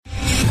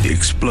The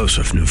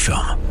explosive new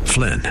film,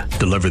 Flynn,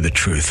 deliver the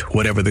truth,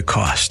 whatever the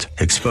cost,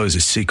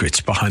 exposes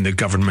secrets behind the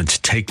government's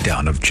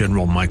takedown of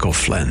General Michael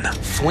Flynn.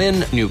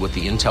 Flynn knew what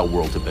the intel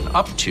world had been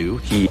up to.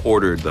 He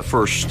ordered the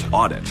first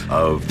audit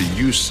of the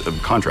use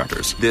of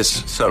contractors.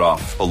 This set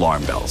off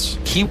alarm bells.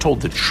 He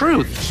told the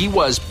truth. He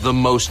was the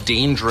most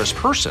dangerous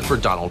person for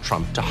Donald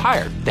Trump to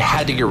hire. They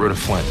had to get rid of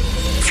Flynn.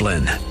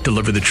 Flynn,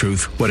 deliver the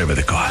truth, whatever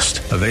the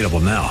cost. Available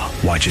now.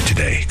 Watch it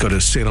today. Go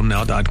to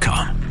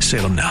salemnow.com.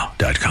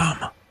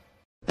 salemnow.com.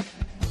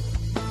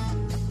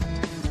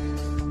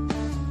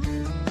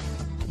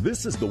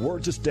 This is the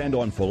Word to Stand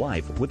On for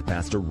Life with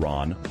Pastor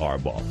Ron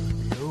ARBAUGH.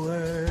 Your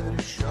word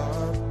is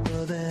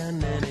sharper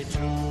than any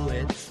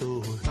two-edged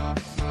sword,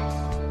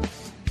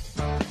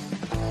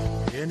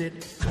 and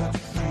it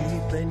cuts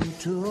deep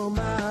into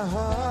my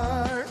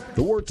heart.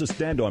 The Word to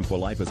Stand On for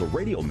Life is a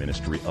radio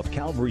ministry of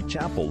Calvary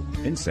Chapel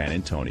in San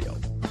Antonio.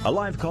 A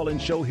live call-in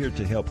show here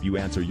to help you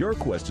answer your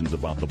questions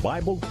about the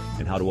Bible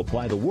and how to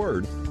apply the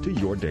Word to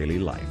your daily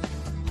life.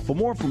 For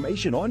more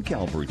information on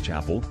Calvary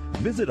Chapel,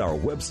 visit our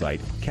website,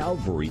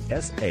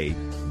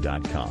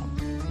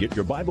 calvarysa.com. Get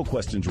your Bible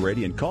questions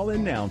ready and call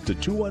in now to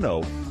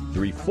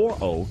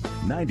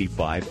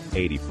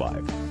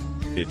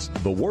 210-340-9585. It's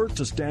The Word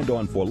to Stand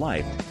On for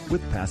Life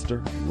with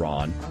Pastor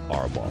Ron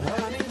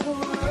ARBAUGH.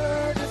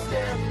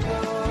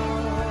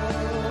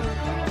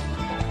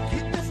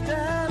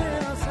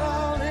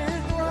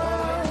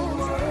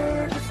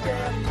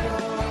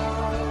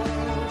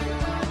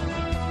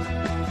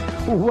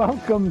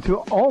 Welcome to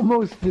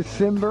almost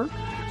December.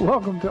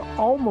 Welcome to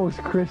almost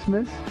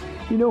Christmas.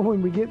 You know,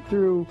 when we get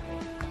through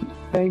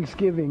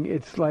Thanksgiving,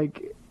 it's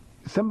like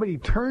somebody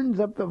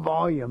turns up the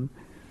volume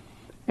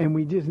and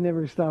we just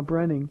never stop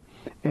running.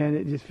 And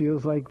it just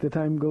feels like the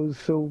time goes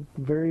so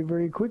very,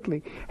 very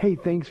quickly. Hey,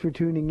 thanks for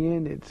tuning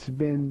in. It's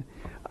been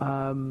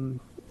a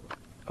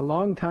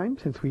long time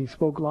since we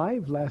spoke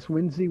live. Last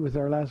Wednesday was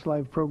our last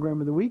live program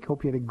of the week.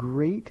 Hope you had a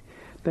great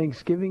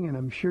Thanksgiving, and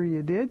I'm sure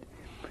you did.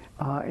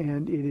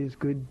 And it is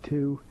good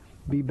to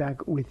be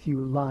back with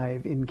you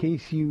live. In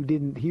case you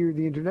didn't hear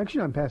the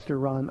introduction, I'm Pastor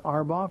Ron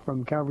ARBAUGH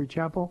from Calvary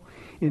Chapel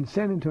in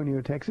San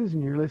Antonio, Texas,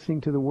 and you're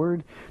listening to the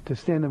Word to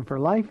Stand On for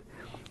Life.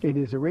 It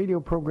is a radio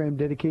program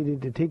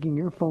dedicated to taking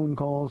your phone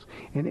calls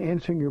and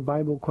answering your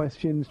Bible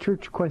questions,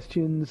 church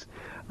questions,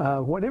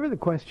 whatever the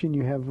question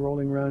you have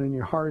rolling around in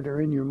your heart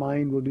or in your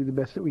mind. We'll do the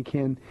best that we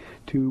can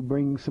to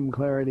bring some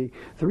clarity.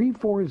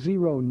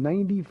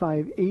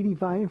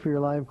 340-9585 for your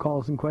live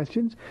calls and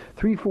questions.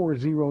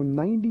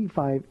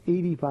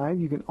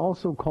 340-9585. You can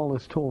also call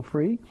us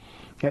toll-free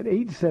at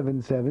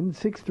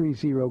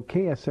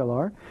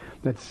 877-630-KSLR.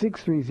 That's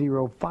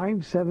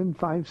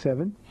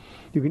 630-5757.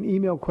 You can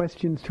email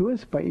questions to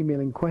us by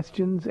emailing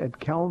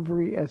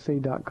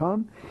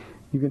questions@calvarysa.com.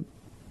 You can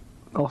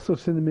also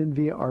send them in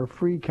via our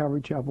free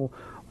Calvary Chapel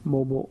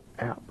mobile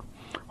app.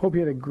 Hope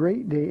you had a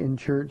great day in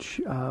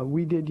church.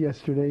 We did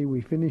yesterday.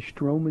 We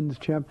finished Romans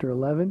chapter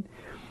 11.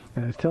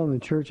 And I was telling the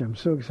church I'm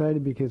so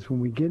excited because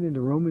when we get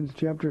into Romans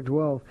chapter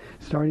 12,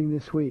 starting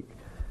this week,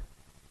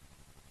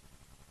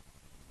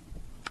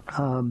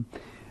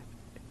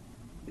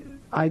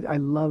 I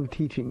love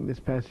teaching this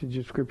passage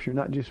of Scripture,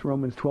 not just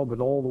Romans 12, but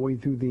all the way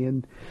through the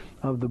end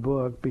of the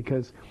book,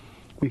 because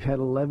we've had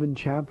 11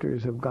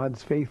 chapters of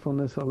God's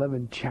faithfulness,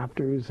 11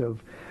 chapters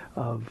of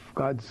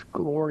God's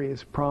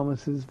glorious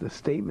promises, the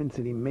statements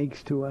that He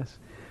makes to us.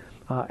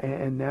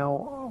 And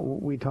now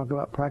we talk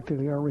about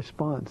practically our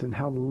response and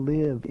how to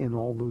live in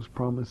all those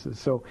promises.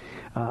 So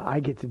I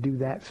get to do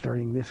that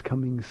starting this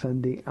coming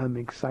Sunday. I'm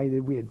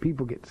excited. We had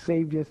people get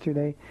saved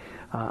yesterday.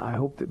 I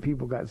hope that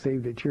people got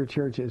saved at your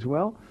church as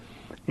well.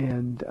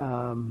 And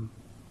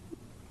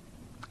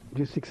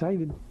just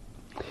excited.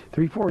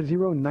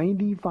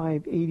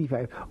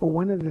 340-9585. Oh,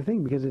 one other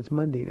thing, because it's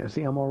Monday. Now,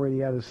 see, I'm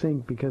already out of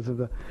sync because of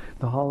the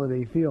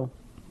holiday feel.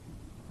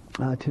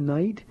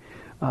 Tonight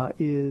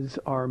is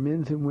our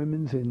men's and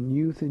women's and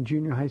youth and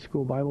junior high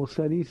school Bible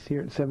studies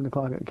here at 7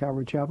 o'clock at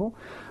Calvary Chapel.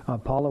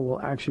 Paula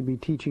will actually be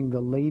teaching the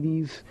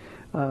ladies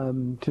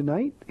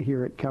tonight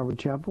here at Calvary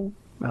Chapel.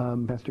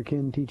 Pastor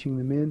Ken teaching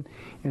the men,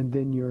 and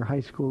then your high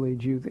school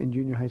age youth and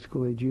junior high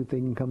school age youth, they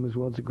can come as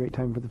well. It's a great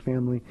time for the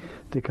family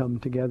to come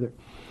together.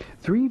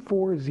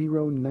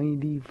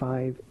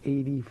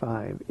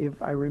 340-9585. If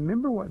I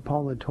remember what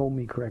Paula told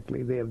me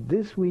correctly, they have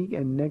this week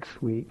and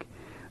next week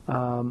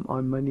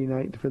on Monday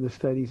night for the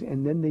studies,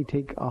 and then they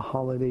take a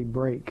holiday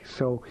break.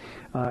 So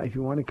if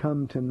you want to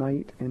come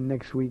tonight and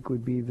next week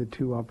would be the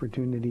two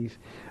opportunities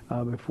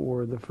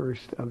before the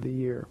first of the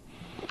year.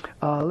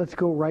 Let's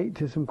go right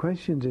to some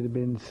questions that have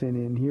been sent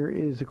in. Here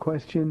is a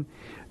question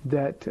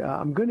that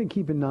I'm going to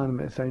keep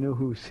anonymous. I know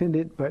who sent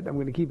it, but I'm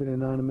going to keep it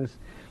anonymous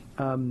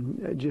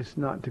just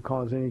not to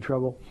cause any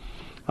trouble.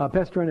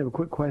 Pastor, I have a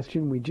quick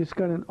question. We just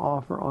got an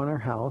offer on our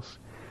house,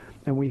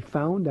 and we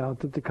found out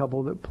that the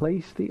couple that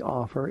placed the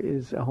offer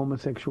is a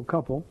homosexual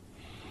couple.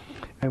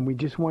 And we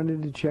just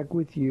wanted to check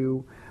with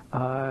you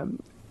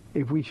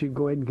if we should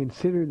go ahead and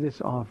consider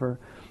this offer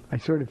I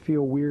sort of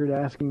feel weird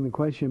asking the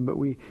question, but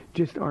we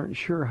just aren't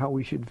sure how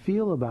we should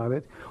feel about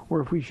it,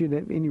 or if we should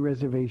have any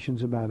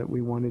reservations about it.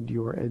 We wanted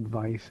your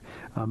advice.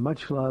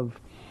 Much love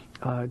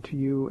to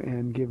you,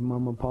 and give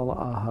Mama Paula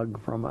a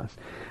hug from us.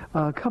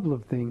 A couple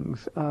of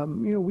things.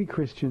 We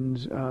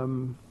Christians,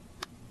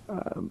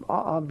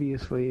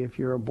 obviously, if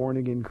you're a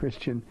born-again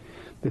Christian,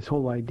 this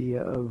whole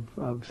idea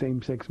of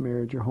same-sex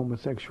marriage or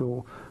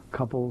homosexual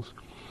couples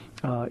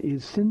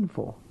is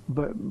sinful.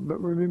 But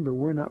remember,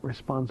 we're not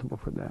responsible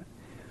for that.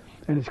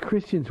 And as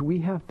Christians, we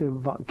have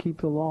to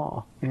keep the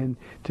law, and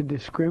to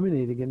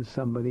discriminate against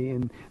somebody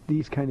in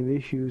these kind of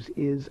issues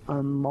is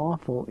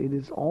unlawful. It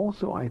is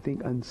also, I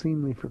think,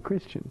 unseemly for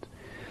Christians.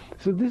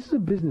 So this is a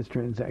business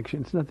transaction.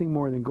 It's nothing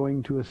more than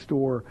going to a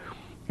store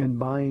and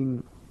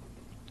buying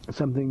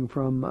something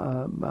from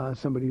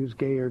somebody who's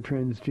gay or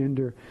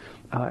transgender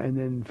and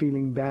then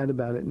feeling bad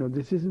about it. No,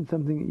 this isn't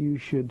something that you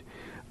should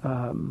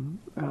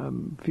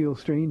feel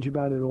strange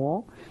about at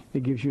all.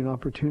 It gives you an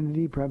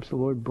opportunity. Perhaps the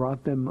Lord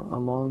brought them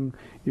along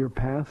your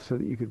path so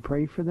that you could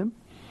pray for them.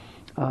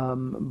 You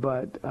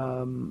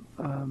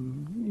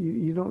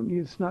don't.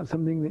 It's not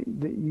something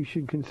that you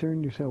should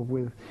concern yourself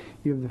with.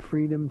 You have the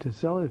freedom to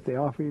sell it if they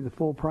offer you the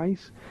full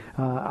price.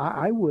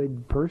 I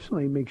would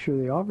personally make sure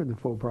they offered the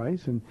full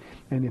price, and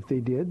if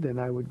they did, then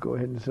I would go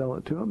ahead and sell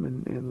it to them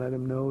and let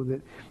them know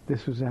that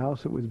this was a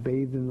house that was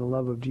bathed in the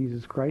love of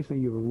Jesus Christ. Now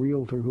you have a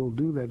realtor who will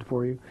do that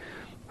for you.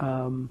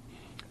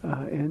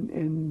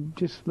 And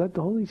just let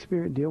the Holy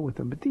Spirit deal with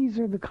them. But these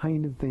are the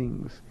kind of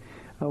things.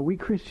 We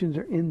Christians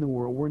are in the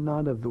world. We're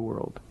not of the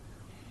world.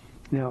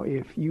 Now,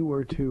 if you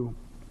were to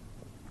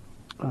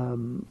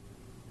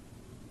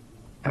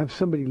have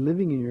somebody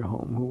living in your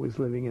home who was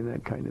living in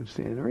that kind of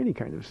sin, or any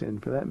kind of sin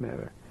for that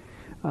matter,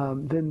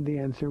 then the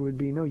answer would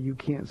be no, you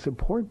can't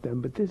support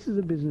them. But this is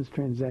a business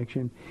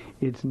transaction.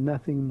 It's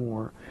nothing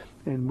more.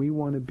 And we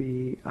want to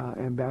be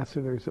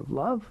ambassadors of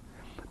love,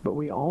 but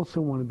we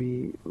also want to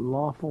be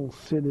lawful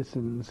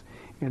citizens,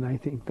 and I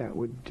think that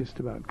would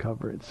just about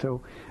cover it.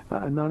 So,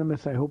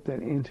 Anonymous, I hope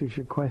that answers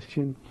your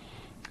question.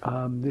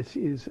 This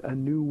is a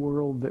new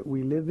world that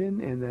we live in,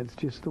 and that's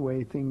just the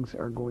way things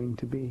are going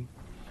to be.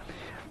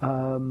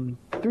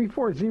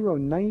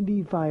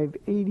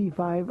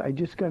 340-9585. I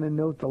just got a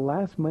note. The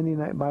last Monday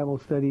night Bible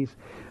studies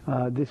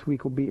this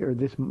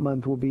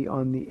month will be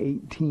on the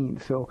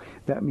 18th. So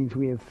that means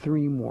we have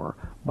 3 more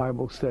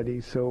Bible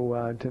studies.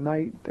 So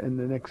tonight and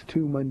the next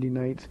 2 Monday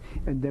nights,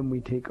 and then we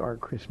take our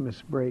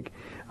Christmas break.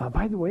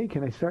 By the way,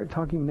 can I start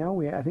talking now?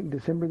 I think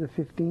December the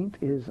 15th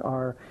is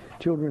our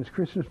children's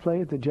Christmas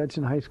play at the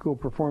Judson High School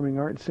Performing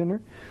Arts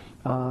Center.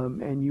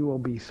 And you will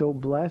be so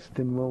blessed,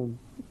 and we'll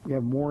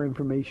have more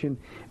information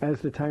as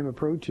the time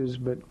approaches,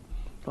 but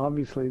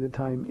obviously the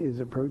time is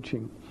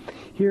approaching.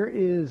 Here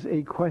is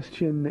a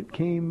question that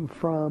came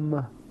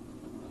from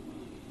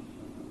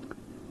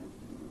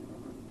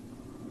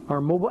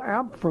our mobile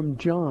app from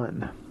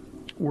John.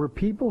 Were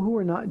people who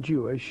are not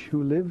Jewish,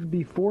 who lived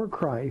before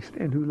Christ,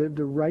 and who lived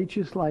a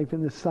righteous life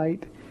in the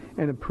sight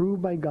and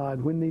approved by God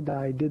when they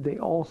died, did they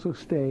also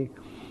stay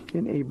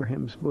in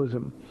Abraham's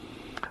bosom?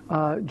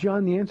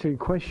 John, the answer to your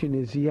question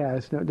is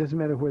yes. Now, it doesn't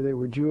matter whether they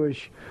were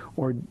Jewish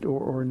or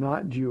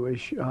not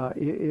Jewish.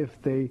 If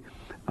they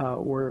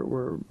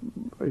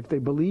if they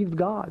believed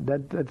God,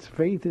 that's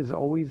faith is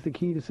always the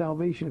key to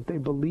salvation. If they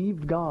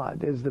believed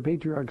God, as the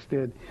patriarchs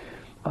did,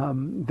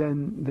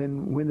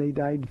 then when they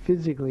died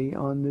physically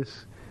on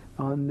this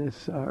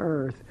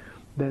earth,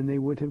 then they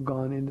would have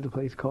gone into the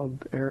place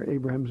called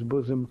Abraham's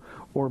bosom,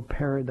 or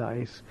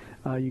paradise.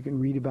 You can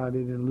read about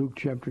it in Luke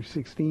chapter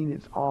 16.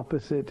 It's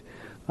opposite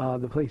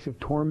the place of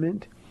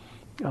torment.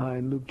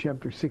 In Luke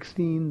chapter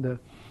 16, the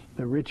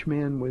rich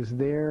man was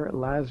there.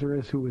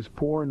 Lazarus, who was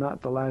poor,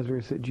 not the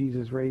Lazarus that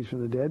Jesus raised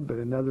from the dead, but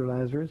another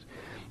Lazarus,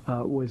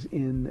 was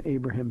in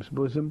Abraham's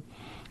bosom.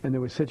 And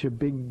there was such a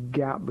big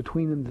gap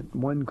between them that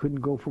one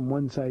couldn't go from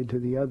one side to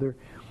the other.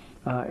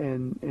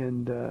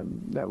 And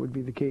that would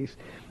be the case.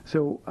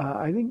 So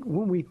I think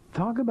when we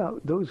talk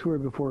about those who are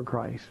before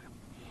Christ,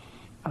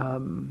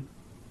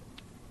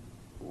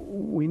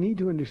 we need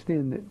to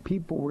understand that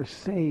people were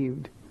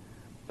saved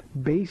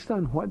based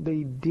on what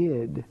they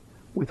did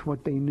with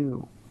what they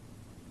knew.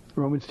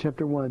 Romans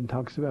chapter 1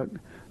 talks about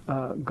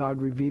God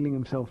revealing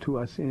himself to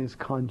us in his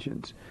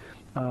conscience.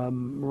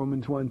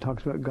 Romans 1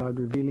 talks about God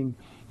revealing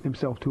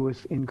himself to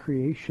us in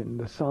creation.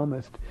 The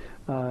psalmist,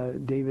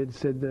 David,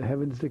 said, the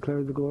heavens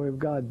declare the glory of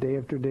God. Day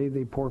after day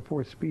they pour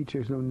forth speech.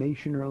 There's no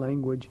nation or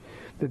language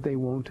that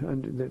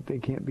that they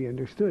can't be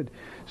understood.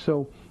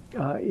 So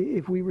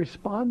if we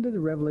respond to the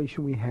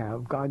revelation we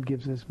have, God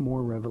gives us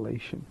more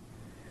revelation.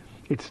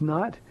 It's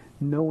not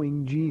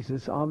knowing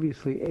Jesus.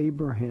 Obviously,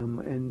 Abraham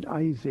and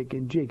Isaac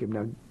and Jacob.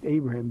 Now,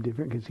 Abraham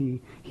different because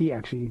he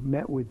actually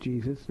met with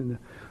Jesus in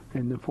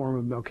the form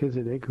of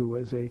Melchizedek, who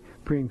was a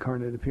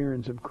pre-incarnate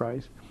appearance of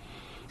Christ.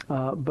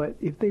 But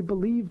if they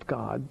believed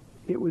God,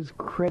 it was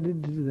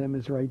credited to them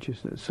as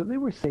righteousness. So they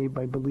were saved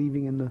by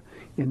believing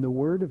in the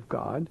Word of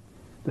God,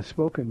 the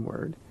spoken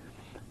Word.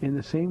 In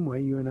the same way,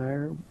 you and I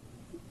are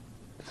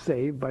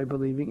saved by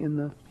believing in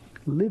the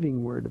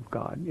living Word of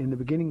God. In the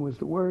beginning was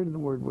the Word, and the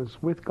Word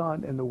was with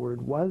God, and the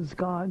Word was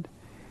God,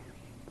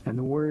 and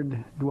the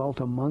Word dwelt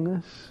among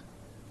us.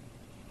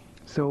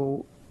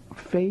 So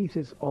faith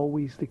is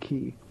always the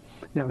key.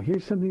 Now,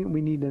 here's something that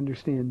we need to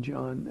understand,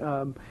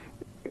 John.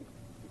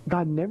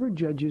 God never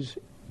judges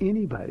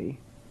anybody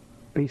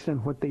based on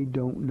what they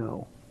don't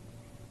know.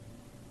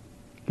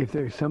 If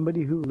there's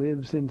somebody who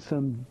lives in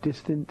some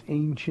distant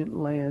ancient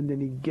land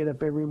and he'd get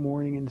up every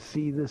morning and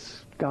see the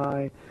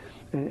sky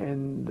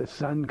and the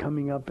sun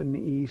coming up in the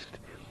east,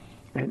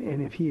 and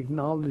if he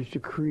acknowledged a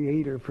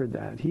creator for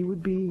that, he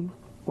would be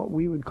what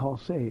we would call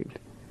saved.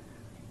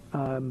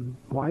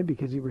 Why?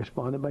 Because he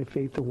responded by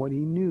faith to what he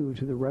knew,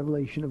 to the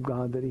revelation of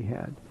God that he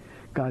had.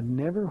 God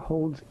never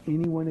holds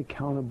anyone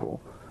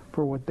accountable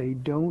for what they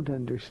don't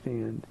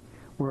understand.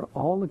 We're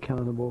all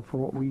accountable for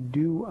what we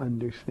do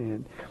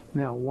understand.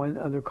 Now, one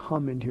other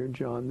comment here,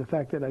 John. The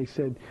fact that I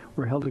said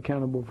we're held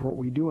accountable for what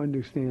we do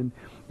understand,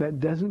 that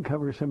doesn't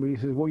cover somebody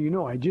who says,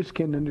 well, I just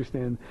can't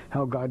understand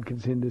how God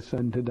could send his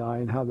son to die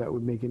and how that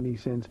would make any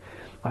sense.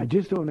 I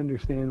just don't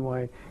understand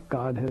why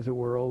God has a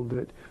world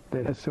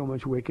that has so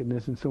much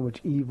wickedness and so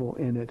much evil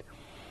in it.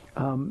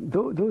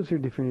 Those are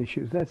different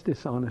issues. That's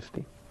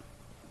dishonesty.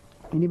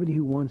 Anybody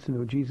who wants to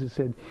know, Jesus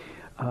said,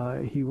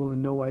 he will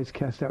in no wise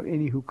cast out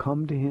any who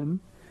come to him.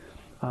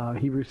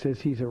 Hebrews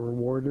says he's a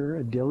rewarder,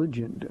 a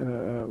diligent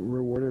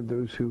rewarder of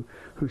those who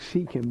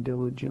seek him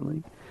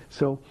diligently.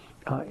 So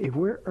if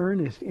we're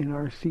earnest in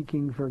our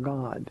seeking for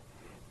God,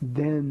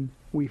 then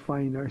we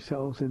find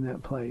ourselves in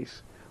that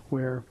place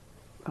where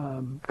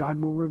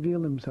God will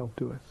reveal himself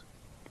to us.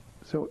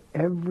 So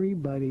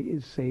everybody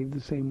is saved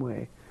the same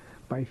way,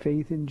 by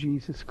faith in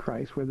Jesus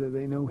Christ, whether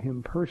they know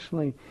him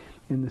personally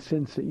in the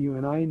sense that you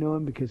and I know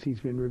him because he's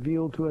been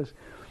revealed to us,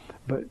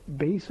 but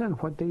based on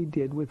what they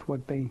did with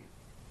what they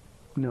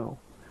know.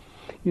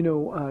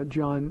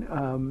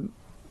 John,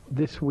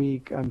 this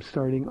week I'm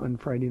starting on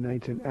Friday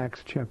nights in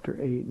Acts chapter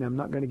 8, and I'm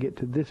not going to get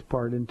to this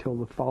part until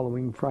the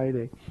following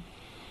Friday.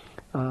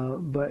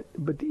 But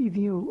the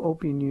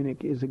Ethiopian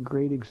eunuch is a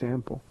great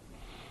example.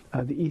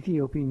 The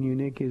Ethiopian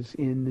eunuch is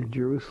in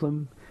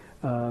Jerusalem.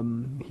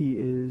 He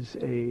is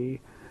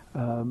a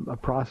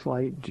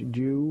proselyte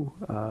Jew,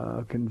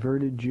 a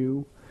converted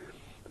Jew.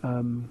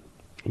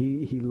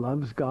 He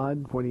loves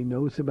God, what he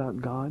knows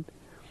about God.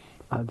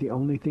 The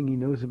only thing he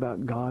knows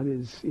about God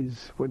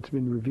is what's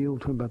been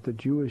revealed to him about the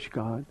Jewish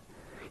God.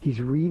 He's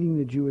reading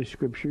the Jewish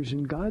scriptures,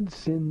 and God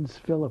sends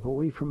Philip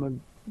away from a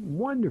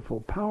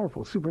wonderful,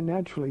 powerful,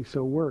 supernaturally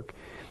so work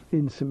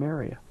in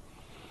Samaria.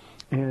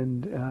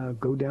 And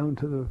go down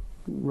to the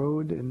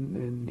road,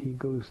 and he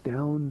goes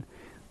down,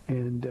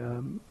 and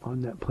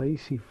on that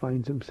place he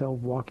finds himself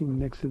walking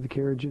next to the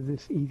carriage of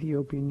this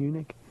Ethiopian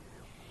eunuch.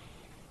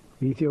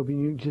 The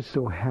Ethiopian eunuch just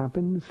so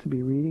happens to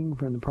be reading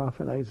from the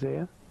prophet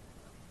Isaiah.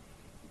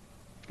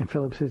 And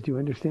Philip says, do you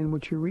understand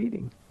what you're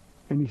reading?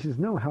 And he says,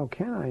 no, how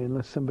can I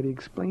unless somebody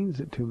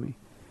explains it to me?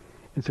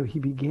 And so he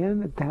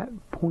began at that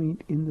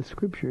point in the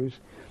scriptures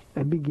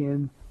and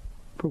began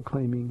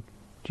proclaiming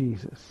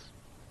Jesus.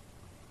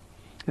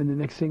 And the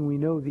next thing we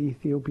know, the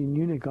Ethiopian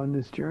eunuch on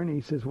this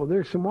journey says, well,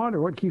 there's some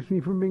water. What keeps me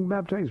from being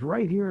baptized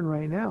right here and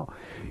right now?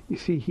 You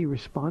see, he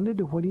responded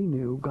to what he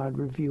knew. God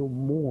revealed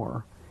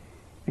more,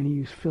 and he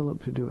used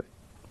Philip to do it.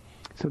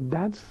 So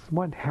that's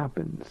what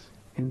happens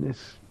in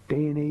this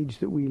day and age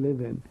that we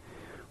live in.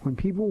 When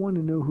people want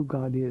to know who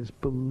God is,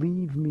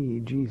 believe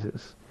me,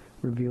 Jesus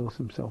reveals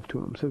himself to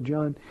them. So,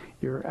 John,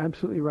 you're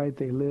absolutely right.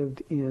 They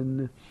lived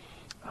in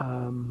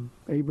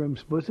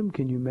Abram's bosom.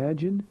 Can you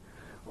imagine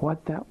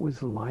what that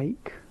was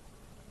like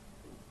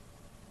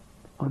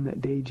on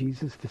that day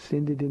Jesus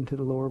descended into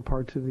the lower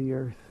parts of the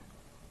earth?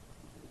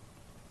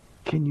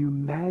 Can you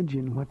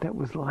imagine what that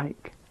was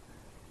like?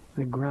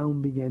 The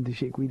ground began to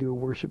shake. We do a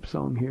worship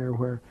song here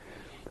where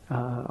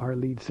our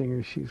lead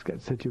singer, she's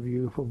got such a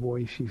beautiful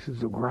voice. She says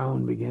the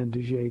ground began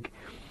to shake.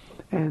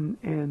 And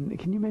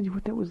can you imagine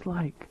what that was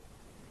like?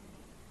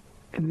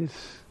 And this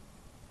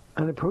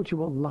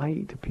unapproachable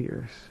light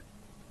appears.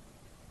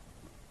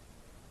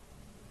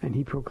 And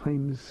he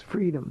proclaims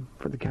freedom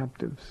for the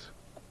captives.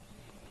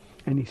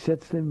 And he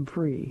sets them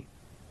free.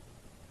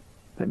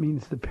 That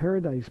means the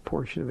paradise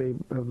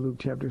portion of Luke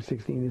chapter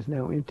 16 is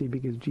now empty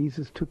because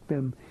Jesus took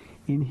them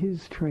in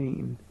his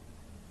train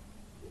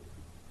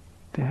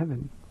to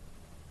heaven.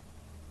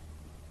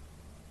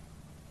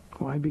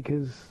 Why?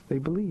 Because they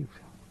believed.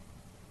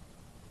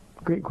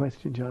 Great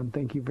question, John.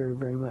 Thank you very,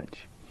 very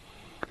much.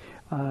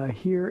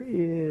 Here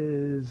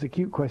is a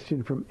cute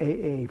question from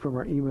AA from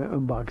our email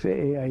inbox.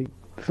 AA, I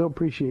so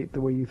appreciate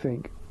the way you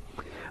think.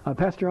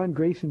 Pastor on,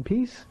 grace and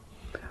peace.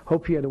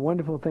 Hope you had a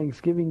wonderful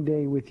Thanksgiving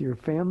day with your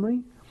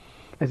family.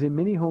 As in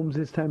many homes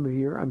this time of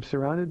year, I'm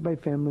surrounded by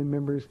family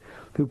members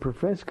who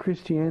profess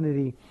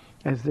Christianity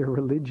as their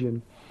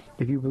religion.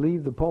 If you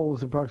believe the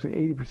polls,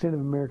 approximately 80% of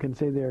Americans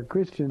say they are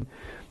Christian.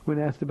 When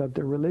asked about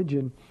their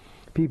religion,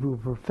 people who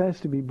profess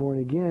to be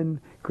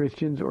born-again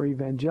Christians or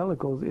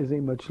evangelicals is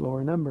a much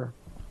lower number.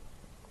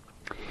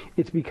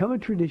 It's become a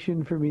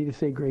tradition for me to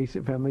say grace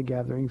at family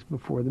gatherings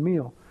before the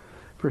meal.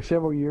 For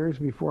several years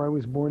before I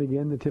was born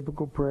again, the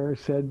typical prayer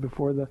said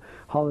before the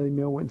holiday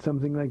meal went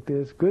something like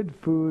this: good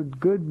food,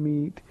 good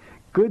meat,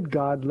 good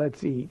God,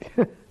 let's eat.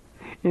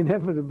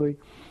 Inevitably,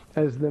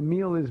 as the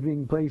meal is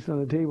being placed on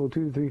the table,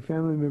 2 to 3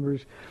 family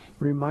members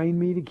remind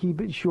me to keep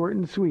it short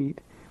and sweet.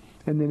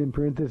 And then in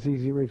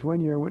parentheses, he writes,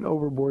 one year I went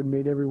overboard and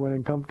made everyone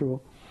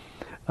uncomfortable.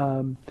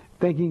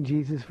 Thanking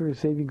Jesus for his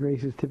saving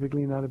grace is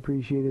typically not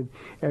appreciated.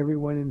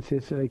 Everyone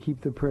insists that I keep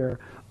the prayer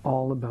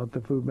all about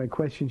the food. My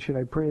question, should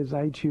I pray as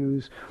I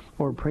choose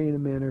or pray in a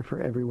manner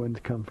for everyone's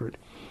comfort?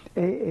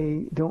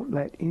 AA, don't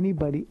let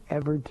anybody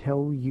ever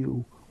tell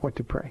you what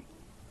to pray.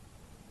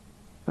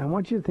 I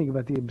want you to think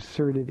about the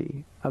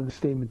absurdity of the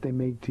statement they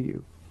make to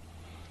you.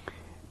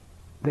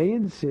 They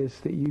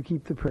insist that you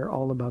keep the prayer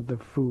all about the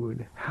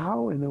food.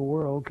 How in the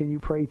world can you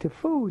pray to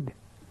food?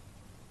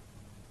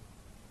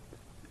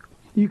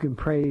 You can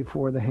pray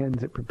for the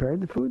hands that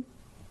prepared the food.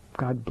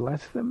 God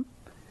bless them.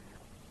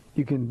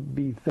 You can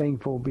be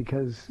thankful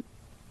because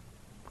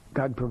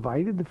God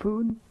provided the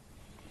food.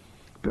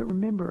 But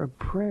remember, a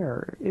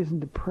prayer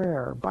isn't a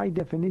prayer by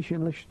definition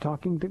unless you're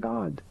talking to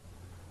God.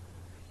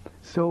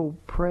 So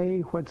pray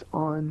what's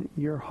on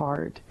your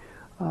heart.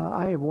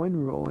 I have one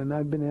rule, and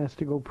I've been asked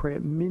to go pray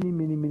at many,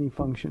 many, many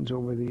functions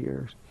over the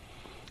years.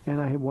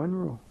 And I have one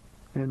rule,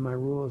 and my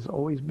rule has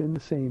always been the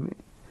same.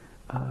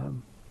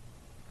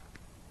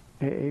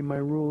 My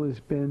rule has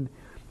been,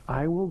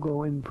 I will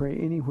go and pray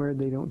anywhere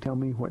they don't tell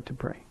me what to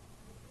pray.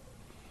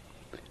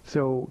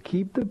 So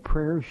keep the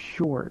prayer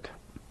short.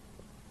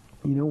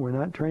 You know, we're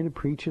not trying to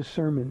preach a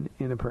sermon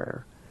in a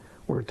prayer.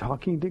 We're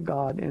talking to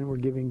God and we're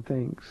giving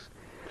thanks.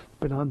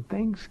 But on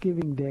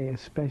Thanksgiving Day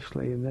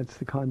especially, and that's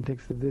the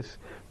context of this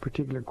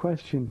particular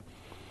question,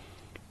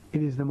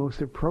 it is the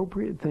most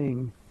appropriate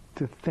thing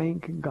to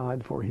thank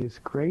God for his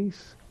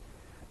grace.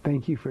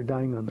 Thank you for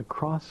dying on the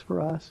cross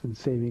for us and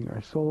saving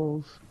our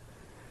souls.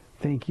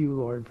 Thank you,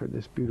 Lord, for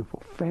this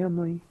beautiful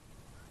family.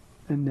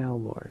 And now,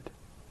 Lord,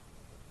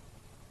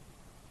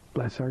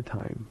 bless our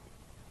time.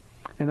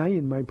 And I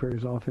end my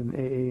prayers often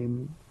AA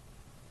in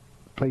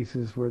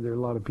places where there are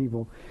a lot of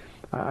people.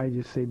 I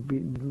just say,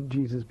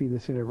 Jesus, be the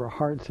center of our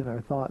hearts and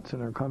our thoughts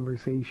and our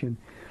conversation.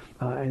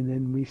 And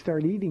then we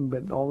start eating,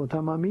 but all the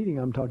time I'm eating,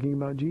 I'm talking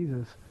about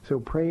Jesus. So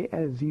pray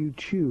as you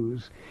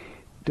choose.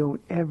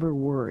 Don't ever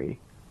worry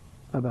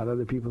about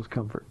other people's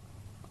comfort.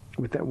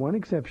 With that one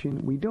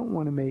exception, we don't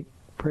want to make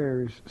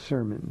prayers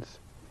sermons.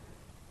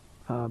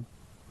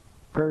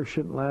 Prayer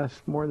shouldn't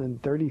last more than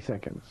 30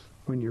 seconds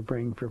when you're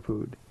praying for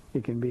food.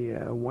 It can be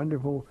a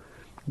wonderful,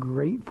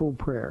 grateful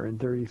prayer in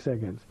 30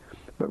 seconds.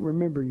 But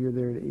remember, you're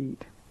there to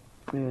eat.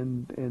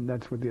 And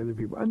that's what the other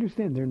people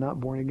understand. They're not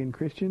born-again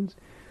Christians.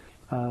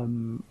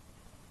 I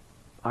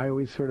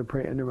always sort of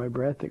pray under my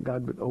breath that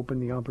God would open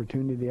the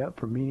opportunity up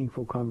for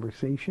meaningful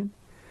conversation.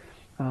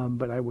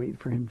 But I wait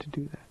for him to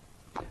do that.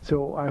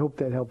 So I hope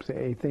that helps.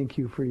 Thank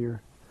you for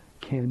your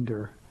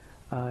candor.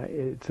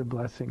 It's a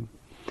blessing.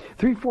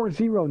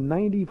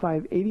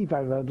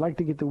 340-9585. I'd like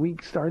to get the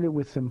week started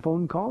with some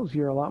phone calls.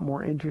 You're a lot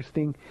more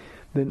interesting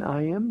than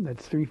I am.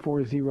 That's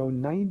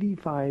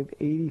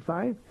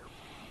 340-9585.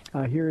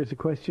 Here is a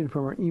question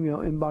from our email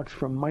inbox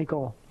from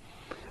Michael.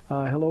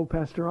 Hello,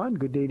 Pastor Ron.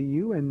 Good day to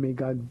you, and may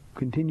God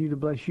continue to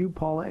bless you,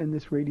 Paula, and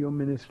this radio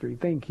ministry.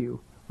 Thank you,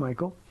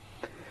 Michael.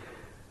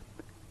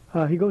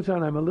 He goes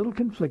on, I'm a little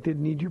conflicted,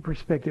 need your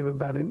perspective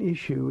about an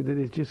issue that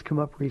has just come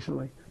up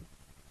recently.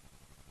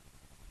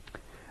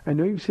 I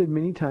know you've said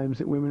many times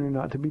that women are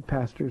not to be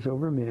pastors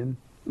over men,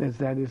 as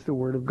that is the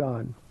word of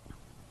God.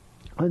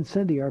 On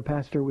Sunday, our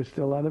pastor was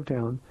still out of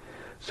town,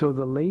 so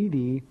the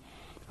lady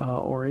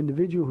or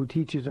individual who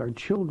teaches our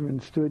children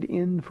stood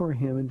in for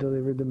him and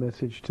delivered the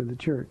message to the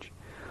church.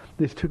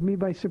 This took me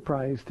by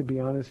surprise, to be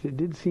honest. It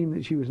did seem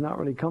that she was not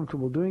really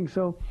comfortable doing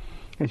so,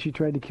 and she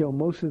tried to kill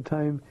most of the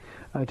time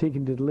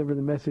taken to deliver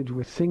the message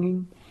with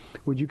singing.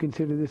 Would you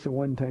consider this a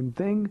one-time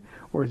thing,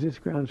 or is this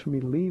grounds for me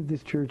to leave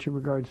this church in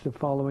regards to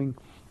following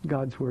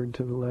God's word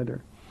to the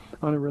letter?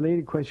 On a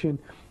related question,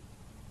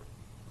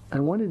 I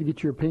wanted to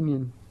get your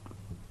opinion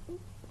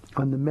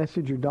on the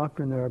message or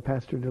doctrine that our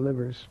pastor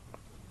delivers.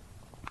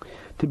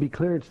 To be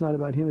clear, it's not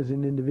about him as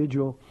an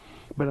individual,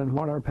 but on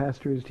what our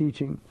pastor is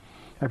teaching.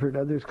 I've heard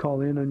others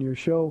call in on your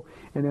show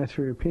and ask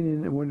for your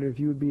opinion and wonder if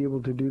you would be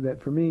able to do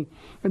that for me.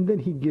 And then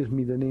he gives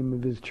me the name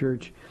of his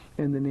church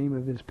and the name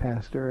of his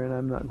pastor, and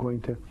I'm not going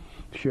to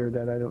share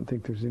that. I don't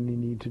think there's any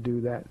need to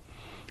do that.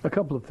 A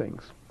couple of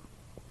things.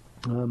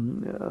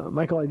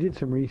 Michael, I did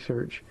some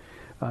research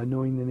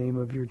knowing the name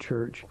of your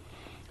church.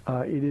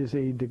 It is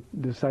a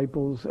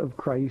Disciples of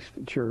Christ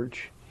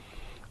church.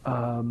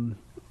 And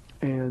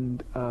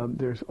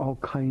there's all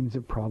kinds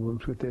of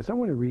problems with this. I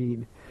want to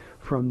read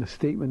from the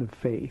statement of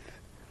faith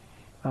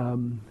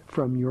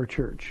from your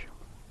church.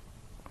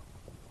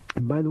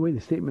 And by the way,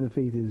 the statement of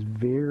faith is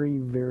very,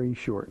 very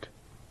short.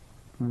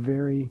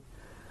 Very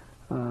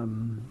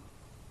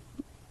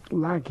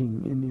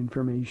lacking in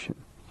information.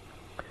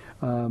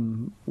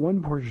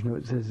 One portion of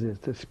it says this: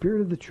 the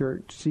Spirit of the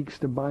church seeks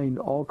to bind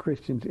all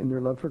Christians in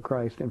their love for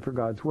Christ and for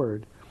God's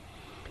Word.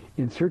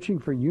 In searching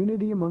for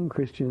unity among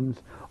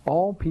Christians,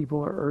 all people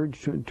are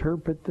urged to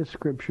interpret the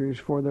Scriptures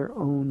for their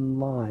own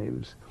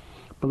lives,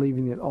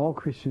 believing that all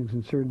Christians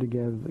can serve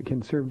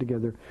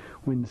together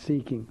when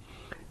seeking.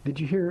 Did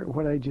you hear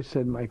what I just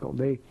said, Michael?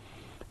 They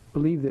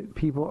believe that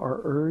people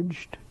are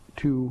urged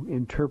to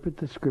interpret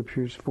the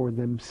Scriptures for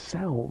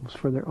themselves,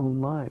 for their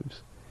own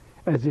lives,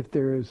 as if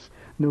there is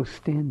no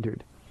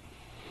standard.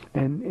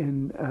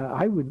 And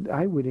I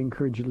would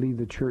encourage you to leave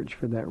the church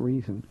for that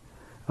reason.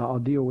 I'll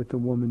deal with the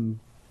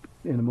woman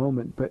in a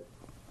moment, but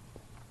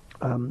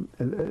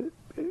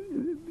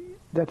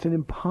that's an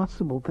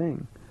impossible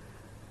thing.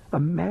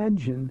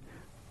 Imagine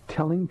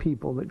telling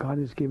people that God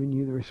has given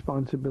you the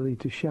responsibility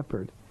to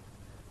shepherd,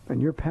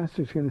 and your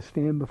pastor's going to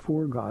stand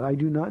before God. I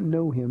do not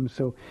know him,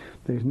 so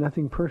there's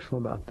nothing personal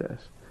about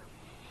this.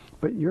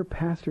 But your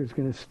pastor is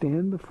going to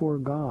stand before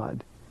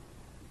God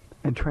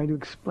and try to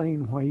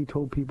explain why he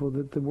told people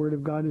that the Word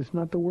of God is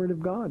not the Word of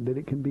God, that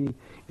it can be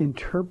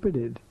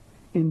interpreted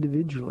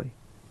individually.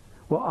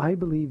 Well, I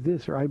believe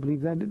this or I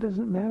believe that. It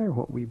doesn't matter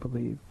what we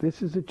believe.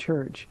 This is a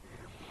church,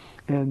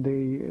 and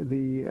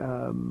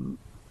the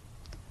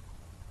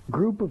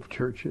group of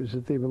churches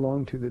that they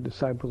belong to, the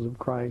Disciples of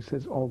Christ,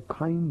 has all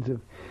kinds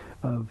of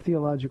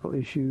theological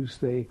issues.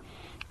 They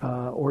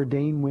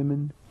ordain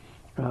women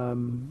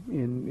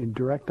in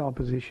direct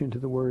opposition to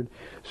the Word.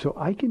 So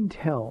I can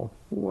tell.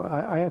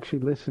 I actually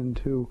listened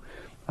to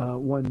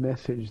one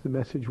message. The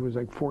message was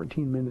like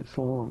 14 minutes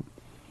long,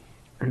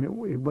 and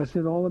it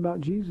wasn't all about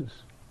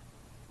Jesus.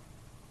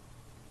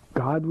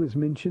 God was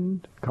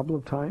mentioned a couple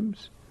of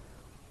times,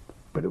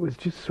 but it was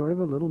just sort of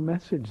a little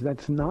message.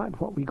 That's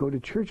not what we go to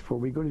church for.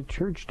 We go to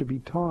church to be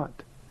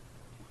taught,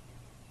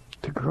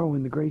 to grow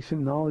in the grace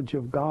and knowledge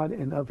of God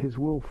and of His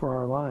will for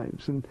our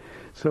lives. And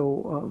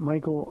so,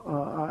 Michael,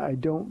 I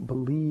don't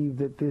believe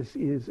that this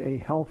is a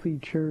healthy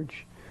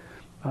church,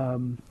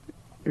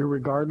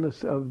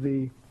 irregardless of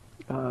the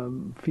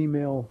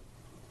female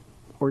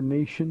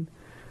ordination.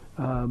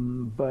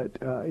 But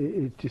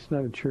it's just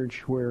not a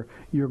church where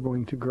you're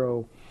going to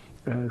grow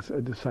as a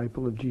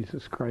disciple of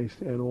Jesus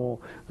Christ at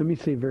all. Let me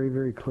say very,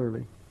 very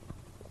clearly,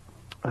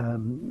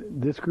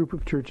 this group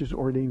of churches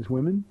ordains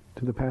women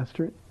to the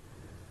pastorate.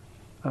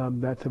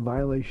 That's a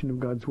violation of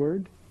God's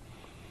Word.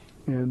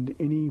 And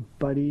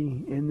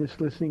anybody in this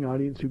listening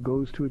audience who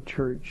goes to a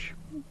church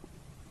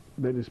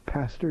that is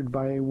pastored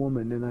by a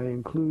woman, and I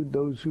include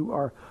those who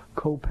are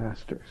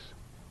co-pastors,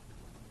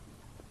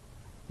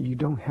 you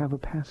don't have a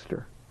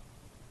pastor.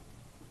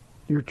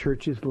 Your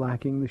church is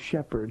lacking the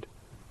shepherd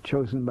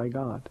chosen by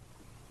God.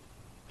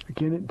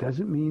 Again, it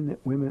doesn't mean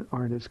that women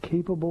aren't as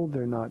capable,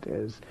 they're not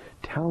as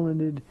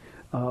talented,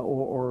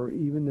 or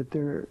even that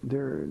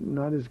they're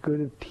not as good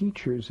of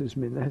teachers as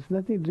men. That has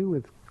nothing to do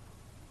with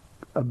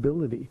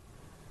ability.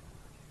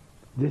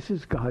 This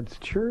is God's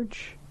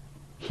church.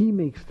 He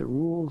makes the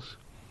rules,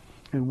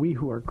 and we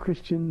who are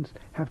Christians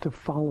have to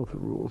follow the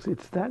rules.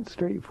 It's that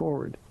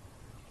straightforward.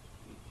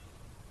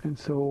 And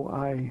so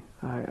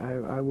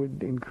I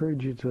would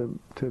encourage you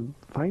to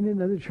find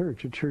another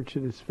church, a church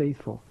that is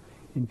faithful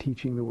in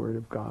teaching the Word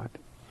of God.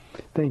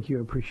 Thank you.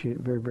 I appreciate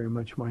it very, very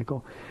much,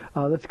 Michael.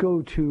 Let's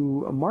go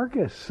to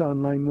Marcus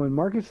on line 1.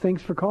 Marcus,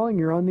 thanks for calling.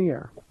 You're on the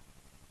air.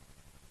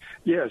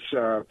 Yes,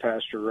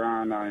 Pastor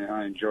Ron,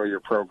 I enjoy your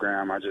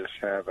program. I just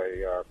have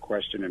a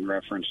question in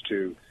reference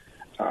to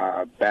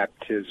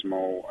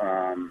baptismal,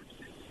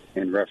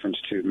 in reference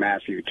to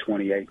Matthew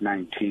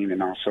 28:19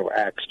 and also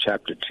Acts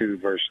chapter 2,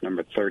 verse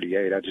number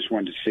 38. I just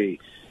wanted to see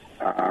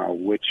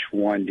which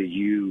one do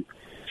you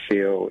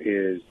feel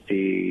is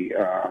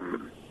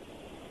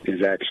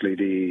actually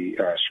the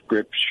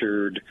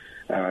scriptured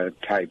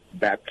type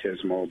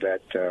baptismal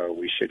that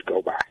we should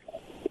go by.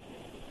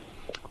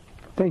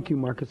 Thank you,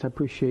 Marcus. I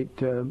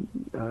appreciate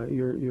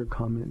your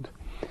comment.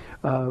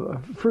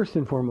 First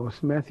and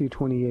foremost, Matthew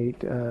 28,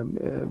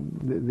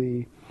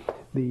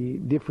 the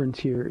difference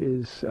here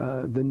is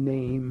the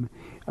name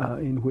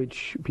in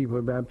which people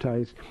are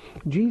baptized.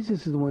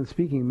 Jesus is the one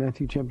speaking in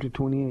Matthew chapter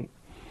 28.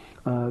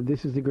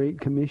 This is the Great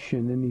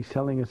Commission, and He's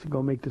telling us to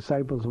go make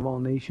disciples of all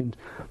nations,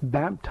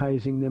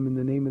 baptizing them in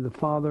the name of the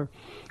Father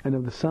and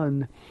of the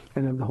Son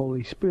and of the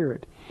Holy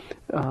Spirit.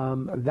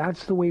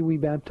 That's the way we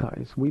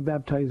baptize. We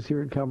baptize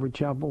here at Calvary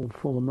Chapel,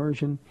 full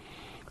immersion.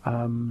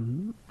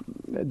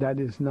 That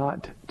is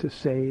not to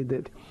say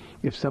that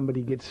if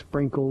somebody gets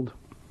sprinkled,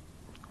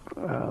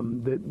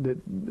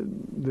 that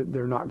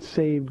they're not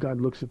saved.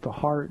 God looks at the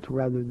heart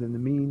rather than the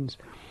means.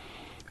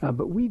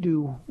 But we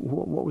do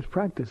what was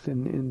practiced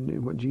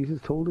and what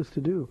Jesus told us to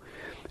do.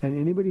 And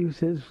anybody who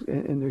says,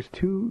 and there's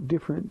two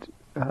different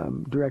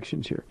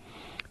directions here.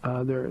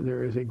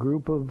 There is a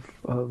group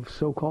of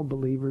so-called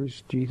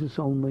believers, Jesus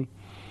only.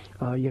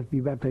 You have to be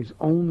baptized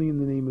only in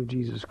the name of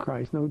Jesus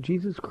Christ. No,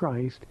 Jesus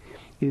Christ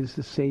is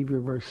the Savior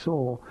of our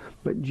soul,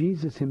 but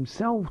Jesus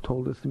Himself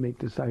told us to make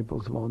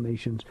disciples of all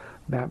nations,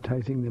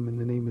 baptizing them in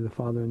the name of the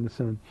Father and the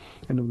Son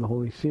and of the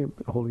Holy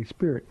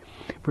Spirit.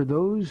 For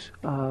those,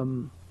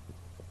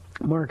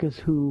 Marcus,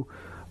 who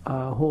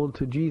hold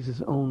to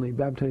Jesus only,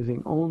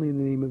 baptizing only in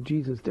the name of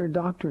Jesus, their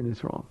doctrine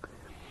is wrong.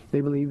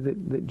 They believe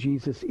that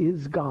Jesus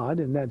is God,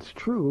 and that's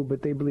true,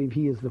 but they believe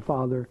he is the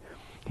Father,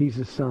 he's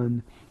the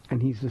Son,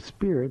 and he's the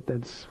Spirit.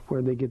 That's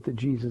where they get the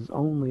Jesus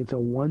only. It's a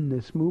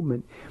oneness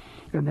movement.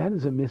 And that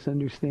is a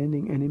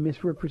misunderstanding and a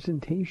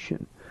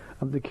misrepresentation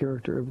of the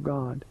character of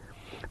God.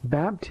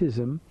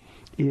 Baptism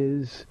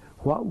is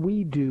what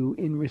we do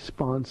in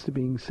response to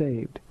being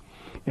saved.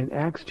 And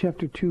Acts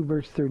chapter 2,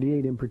 verse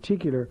 38 in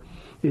particular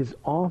is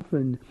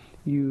often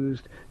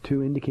used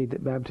to indicate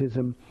that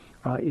baptism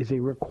is a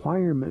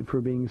requirement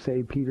for being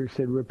saved. Peter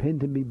said,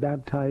 "Repent and be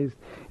baptized,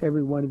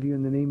 every one of you,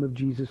 in the name of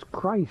Jesus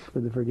Christ for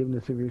the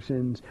forgiveness of your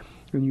sins,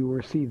 and you will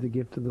receive the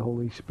gift of the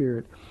Holy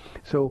Spirit."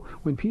 So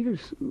when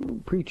Peter's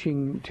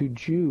preaching to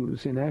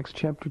Jews in Acts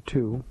chapter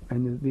 2,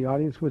 and the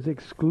audience was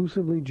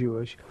exclusively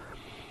Jewish,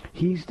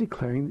 he's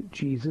declaring that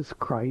Jesus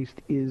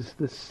Christ is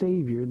the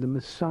Savior, the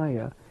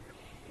Messiah,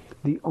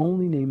 the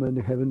only name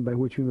under heaven by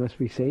which we must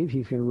be saved.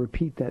 He's going to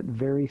repeat that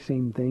very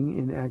same thing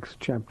in Acts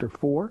chapter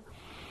 4.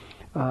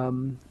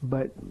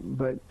 But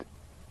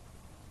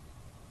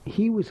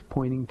he was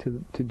pointing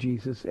to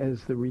Jesus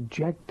as the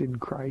rejected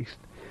Christ,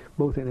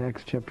 both in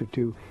Acts chapter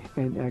 2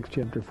 and Acts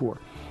chapter 4.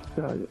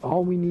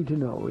 All we need to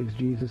know is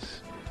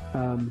Jesus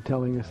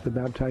telling us to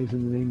baptize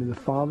in the name of the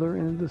Father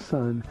and of the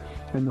Son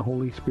and the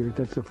Holy Spirit.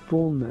 That's the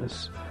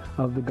fullness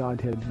of the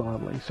Godhead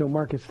bodily. So,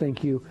 Marcus,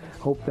 thank you.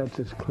 Hope that's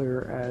as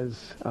clear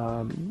as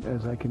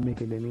I can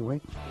make it anyway.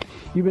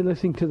 You've been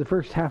listening to the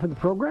first half of the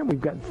program. We've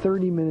got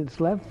 30 minutes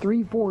left.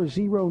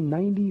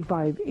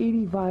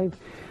 340-9585.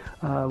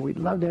 We'd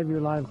love to have your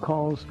live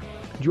calls.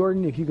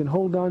 Jordan, if you can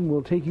hold on,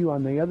 we'll take you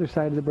on the other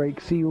side of the break.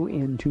 See you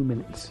in 2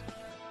 minutes.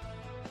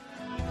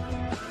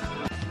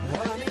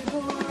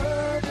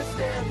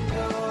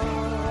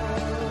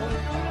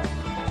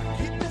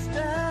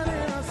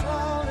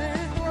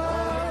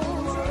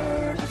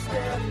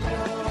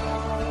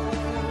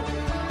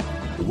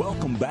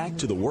 Welcome back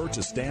to the Word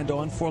to Stand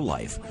On for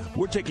Life.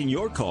 We're taking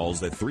your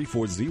calls at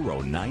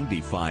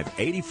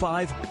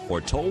 340-9585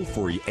 or toll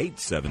free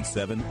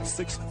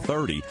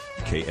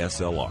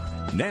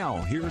 877-630-KSLR. Now,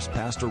 here's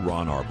Pastor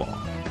Ron Arbaugh.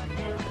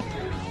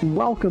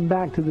 Welcome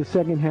back to the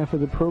second half of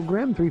the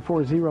program,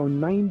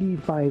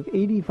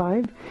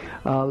 340-9585.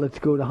 Let's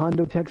go to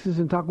Hondo, Texas,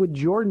 and talk with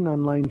Jordan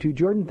on line 2.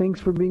 Jordan,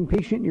 thanks for being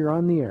patient. You're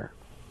on the air.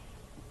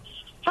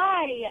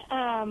 Hi,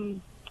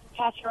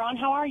 Pastor Ron.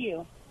 How are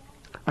you?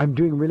 I'm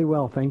doing really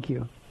well, thank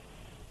you.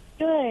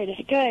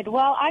 Good.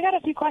 Well, I got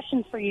a few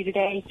questions for you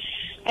today,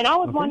 and I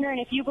was wondering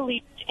if you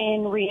believed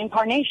in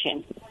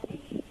reincarnation.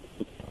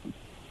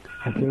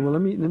 Okay, well,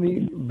 let me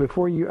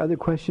before your other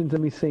questions,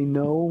 let me say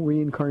no.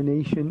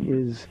 Reincarnation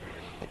is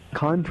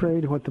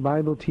contrary to what the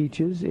Bible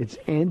teaches. It's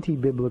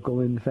anti-biblical,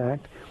 in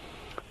fact.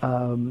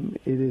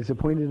 It is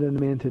appointed unto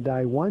man to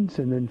die once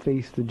and then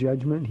face the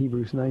judgment,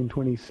 Hebrews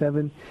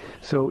 9:27.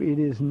 So it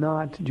is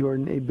not,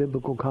 Jordan, a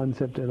biblical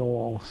concept at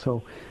all.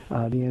 So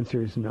the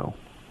answer is no.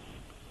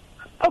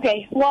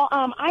 Okay, well,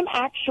 I'm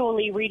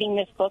actually reading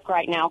this book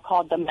right now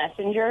called The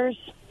Messengers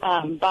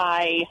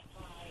by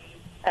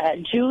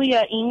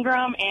Julia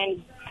Ingram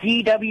and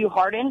G.W.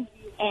 Hardin.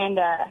 And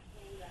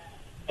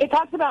it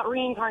talks about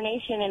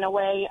reincarnation in a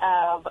way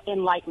of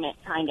enlightenment,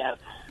 kind of.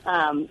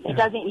 It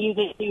doesn't use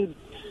it to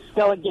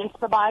go against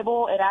the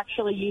Bible. It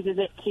actually uses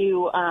it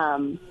to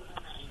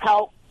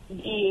help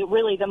the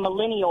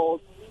millennials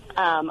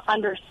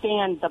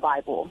understand the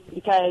Bible.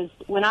 Because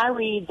when I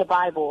read the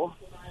Bible,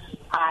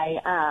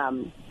 I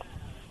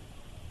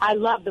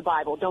love the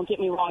Bible. Don't get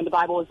me wrong. The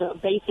Bible is a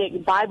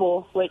basic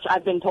Bible, which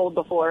I've been told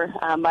before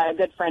by a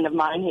good friend of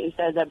mine who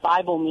says that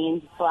Bible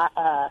means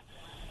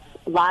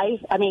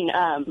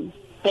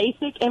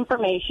basic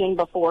information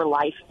before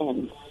life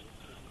ends.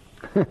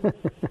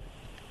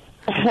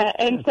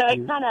 And so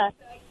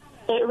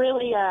it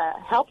really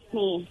helps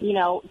me,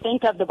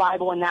 think of the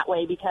Bible in that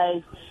way,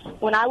 because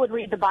when I would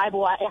read the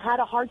Bible, I had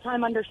a hard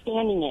time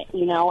understanding it,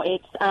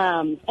 it's,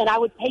 and I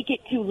would take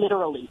it too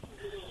literally.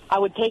 I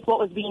would take what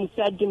was being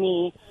said to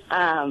me,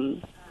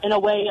 in a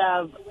way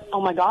of, oh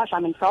my gosh,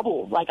 I'm in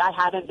trouble. Like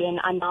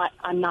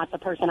I'm not the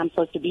person I'm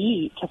supposed to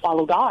be to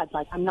follow God.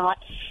 Like I'm not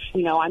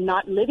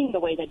living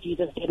the way that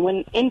Jesus did,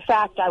 when in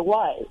fact I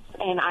was,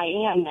 and I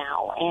am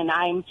now,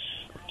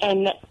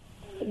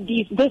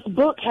 this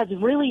book has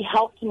really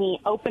helped me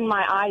open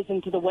my eyes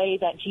into the way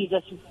that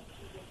Jesus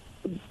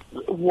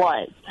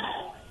was.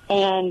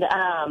 And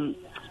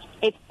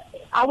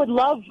I would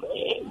love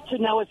to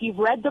know if you've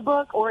read the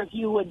book or if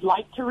you would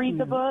like to read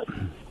the book.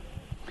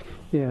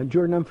 Yeah,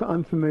 Jordan,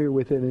 I'm familiar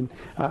with it, and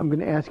I'm going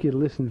to ask you to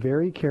listen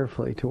very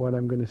carefully to what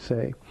I'm going to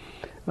say.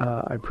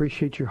 I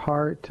appreciate your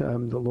heart.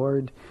 The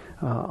Lord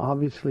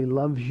obviously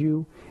loves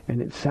you,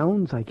 and it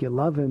sounds like you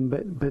love him,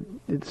 but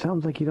it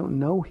sounds like you don't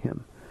know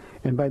him.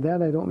 And by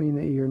that, I don't mean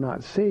that you're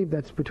not saved.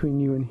 That's between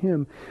you and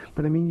him.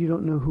 But I mean you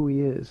don't know who he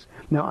is.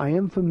 Now, I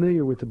am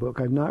familiar with the book.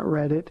 I've not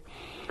read it,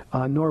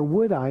 nor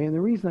would I. And the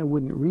reason I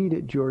wouldn't read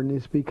it, Jordan,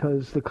 is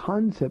because the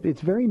concept,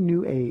 it's very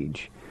new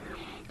age.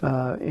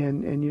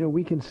 And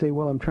we can say,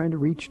 well, I'm trying to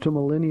reach to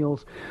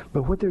millennials,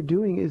 but what they're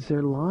doing is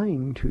they're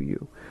lying to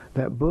you.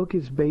 That book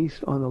is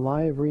based on the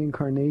lie of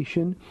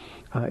reincarnation.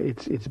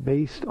 It's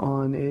based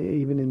on,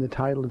 even in the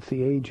title, it's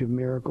the Age of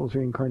Miracles,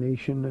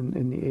 Reincarnation,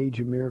 and the Age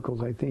of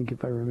Miracles, I think,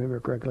 if I remember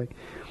correctly.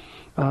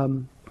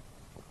 And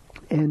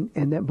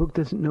that book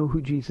doesn't know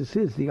who Jesus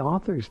is. The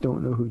authors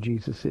don't know who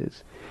Jesus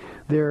is.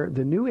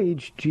 The New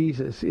Age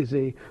Jesus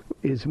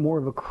is more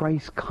of a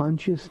Christ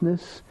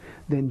consciousness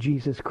than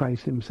Jesus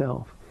Christ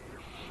himself.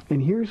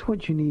 And here's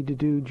what you need to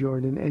do,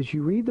 Jordan. As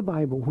you read the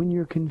Bible, when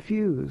you're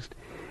confused,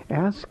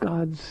 ask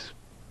God's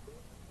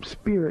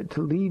Spirit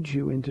to lead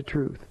you into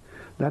truth.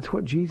 That's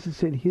what Jesus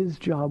said his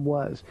job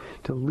was,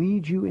 to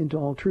lead you into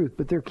all truth.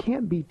 But there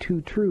can't be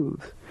two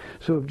truths.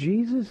 So if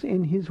Jesus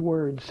in his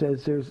word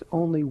says there's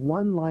only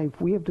one life,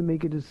 we have to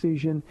make a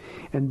decision,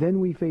 and then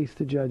we face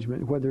the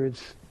judgment, whether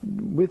it's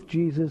with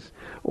Jesus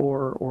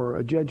or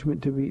a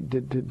judgment to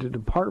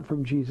depart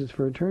from Jesus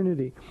for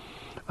eternity.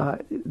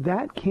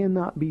 That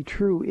cannot be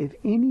true if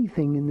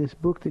anything in this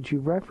book that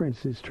you've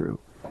referenced is true.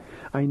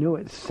 I know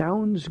it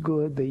sounds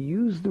good, they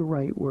use the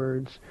right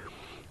words,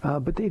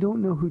 but they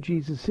don't know who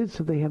Jesus is,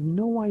 so they have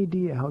no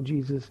idea how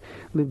Jesus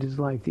lived his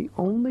life. The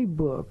only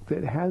book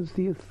that has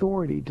the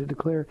authority to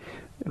declare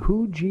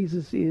who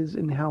Jesus is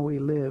and how he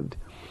lived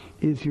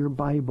is your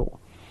Bible.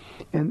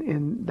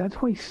 And that's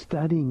why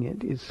studying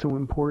it is so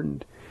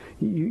important.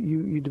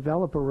 You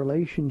develop a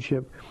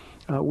relationship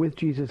with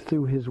Jesus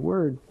through his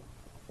word.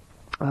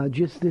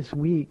 Just this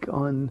week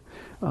on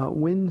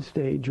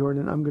Wednesday,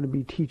 Jordan, I'm going to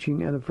be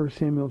teaching out of 1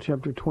 Samuel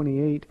chapter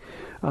 28,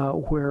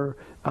 where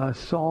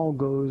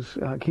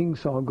King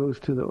Saul goes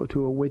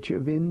to a witch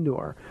of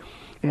Endor,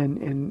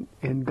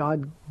 and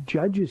God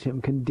judges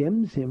him,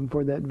 condemns him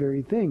for that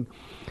very thing,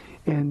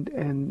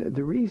 and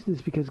the reason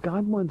is because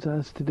God wants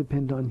us to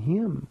depend on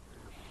him.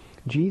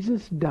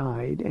 Jesus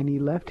died, and he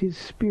left his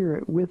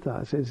Spirit with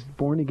us as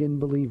born-again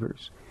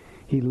believers.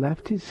 He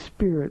left his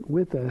Spirit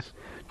with us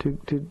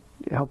to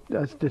help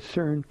us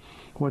discern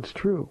what's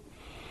true.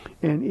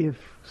 And if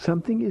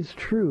something is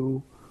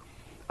true,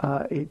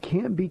 it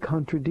can't be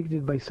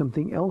contradicted by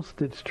something else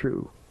that's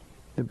true.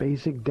 The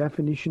basic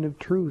definition of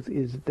truth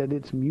is that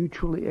it's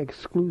mutually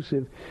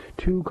exclusive.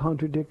 Two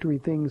contradictory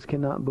things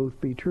cannot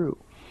both be true.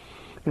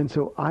 And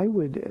so I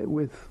would,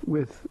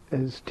 with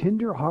as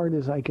tender heart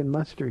as I can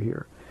muster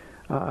here,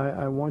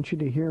 I want you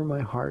to hear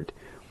my heart.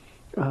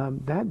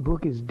 That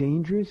book is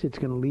dangerous. It's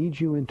going to lead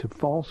you into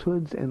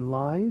falsehoods and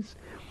lies.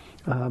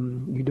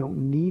 You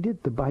don't need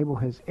it. The Bible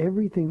has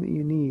everything that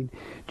you need.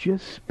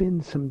 Just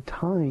spend some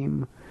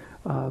time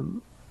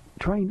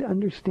trying to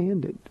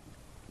understand it.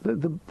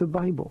 The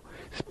Bible.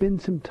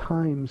 Spend some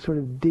time sort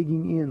of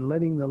digging in,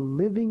 letting the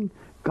living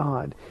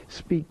God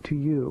speak to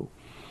you.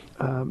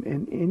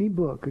 And any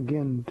book,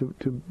 again,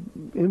 to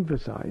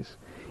emphasize,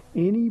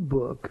 any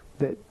book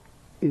that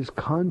is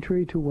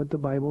contrary to what the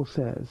Bible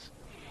says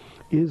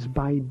is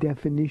by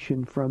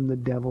definition from the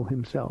devil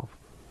himself.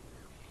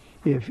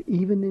 If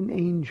even an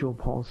angel,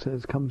 Paul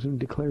says, comes and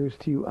declares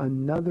to you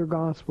another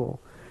gospel,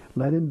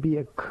 let him be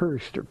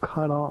accursed or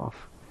cut off.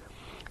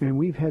 And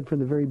we've had, from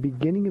the very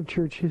beginning of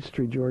church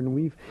history, Jordan,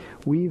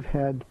 we've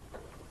had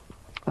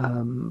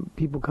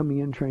people coming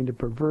in trying to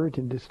pervert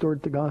and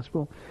distort the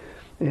gospel.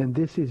 And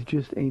this is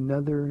just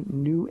another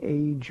new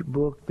age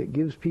book that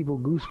gives people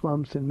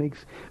goosebumps and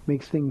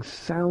makes things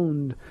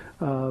sound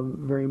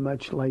very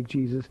much like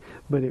Jesus,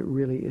 but it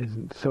really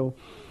isn't. So,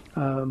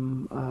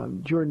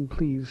 Jordan,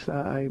 please,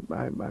 I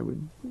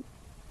would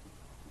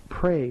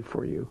pray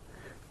for you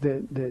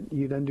that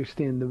you'd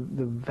understand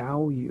the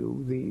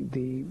value,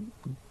 the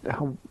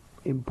how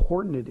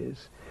important it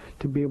is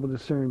to be able to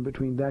discern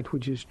between that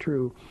which is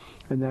true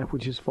and that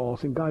which is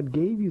false. And God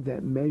gave you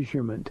that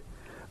measurement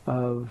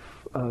of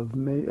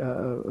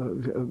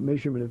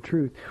measurement of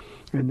truth,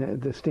 and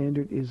the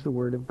standard is the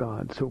Word of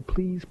God. So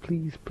please,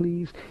 please,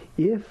 please,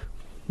 if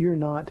you're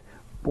not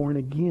born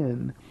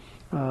again,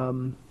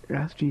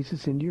 ask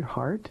Jesus into your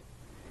heart,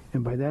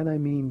 and by that I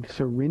mean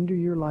surrender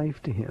your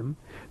life to him.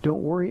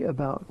 Don't worry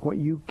about what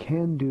you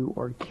can do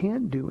or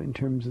can't do in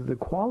terms of the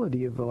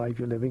quality of the life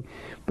you're living,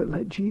 but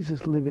let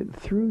Jesus live it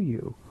through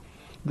you.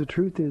 The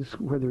truth is,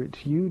 whether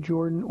it's you,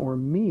 Jordan, or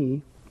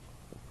me,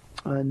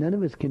 none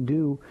of us can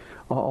do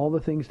all the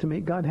things to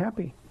make God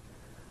happy.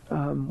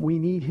 We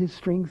need his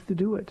strength to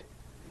do it.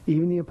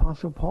 Even the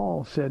Apostle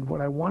Paul said, what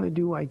I want to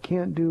do, I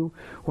can't do.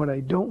 What I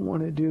don't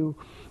want to do,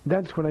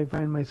 that's what I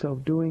find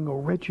myself doing. O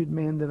wretched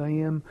man that I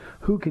am,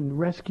 who can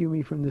rescue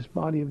me from this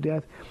body of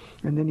death?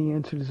 And then he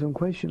answered his own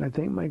question. I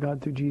thank my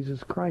God through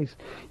Jesus Christ.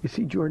 You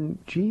see, Jordan,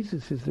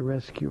 Jesus is the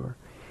rescuer.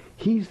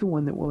 He's the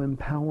one that will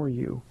empower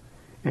you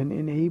and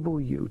enable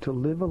you to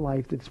live a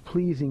life that's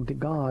pleasing to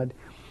God.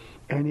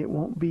 And it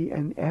won't be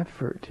an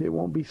effort. It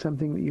won't be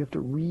something that you have to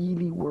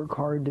really work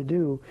hard to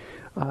do.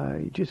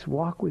 Just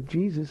walk with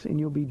Jesus and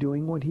you'll be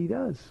doing what he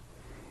does.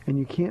 And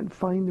you can't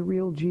find the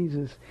real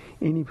Jesus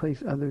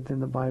anyplace other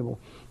than the Bible.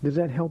 Does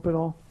that help at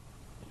all?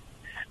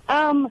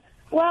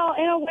 Well,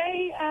 in a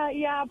way,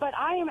 yeah, but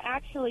I am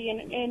actually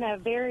in a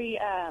very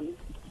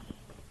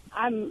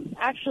I'm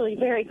actually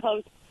very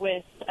close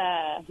with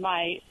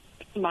my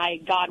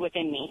God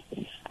within me,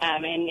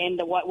 and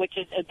which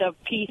is the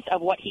piece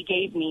of what He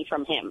gave me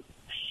from Him.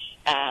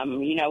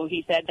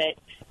 He said that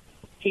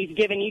He's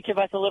given each of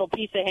us a little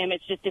piece of Him.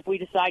 It's just if we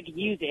decide to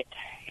use it.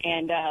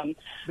 And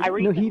I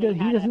recently He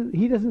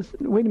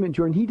doesn't. Wait a minute,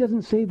 Jordan. He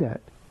doesn't say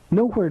that.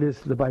 Nowhere does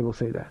the Bible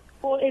say that.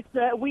 Well, it's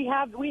we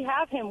have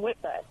Him with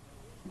us,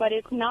 but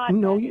it's not.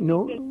 We've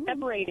been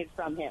separated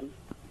from Him.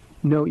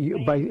 No,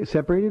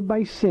 separated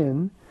by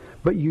sin,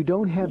 but you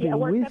don't have Him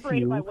with you. We're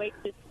separated by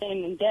wasted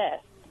sin and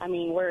death. I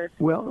mean, we're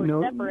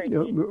separated.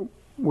 No,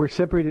 we're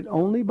separated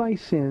only by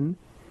sin,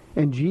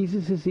 and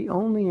Jesus is the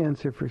only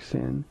answer for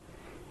sin.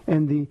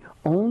 And the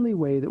only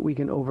way that we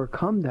can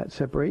overcome that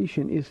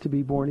separation is to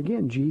be born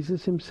again.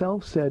 Jesus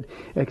Himself said,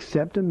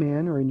 except a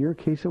man, or in your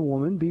case a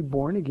woman, be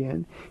born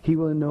again, he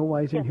will in no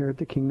wise inherit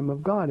the kingdom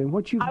of God. And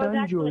what you've done, Jordan...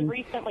 I was actually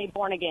recently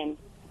born again.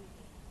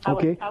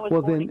 Okay, I was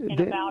born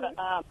again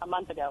about a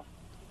month ago.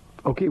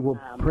 Okay, well,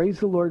 praise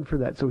the Lord for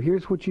that. So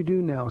here's what you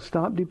do now.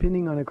 Stop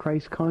depending on a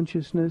Christ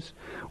consciousness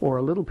or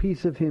a little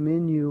piece of Him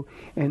in you,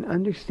 and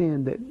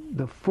understand that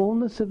the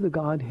fullness of the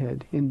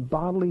Godhead in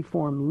bodily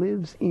form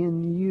lives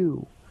in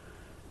you.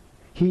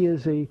 He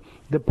is a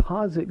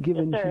deposit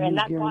given to you,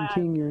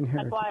 guaranteeing your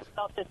inheritance. That's why I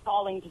felt this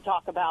calling to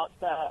talk about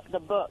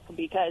the book,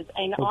 because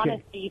in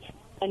honesty,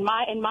 in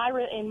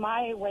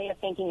my way of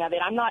thinking of it,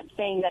 I'm not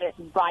saying that it's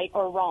right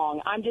or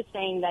wrong. I'm just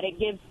saying that it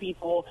gives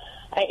people,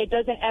 it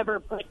doesn't ever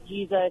put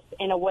Jesus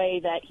in a way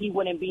that He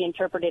wouldn't be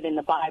interpreted in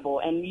the Bible.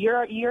 And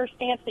your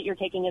stance that you're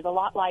taking is a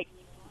lot like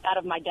that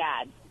of my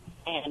dad.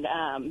 And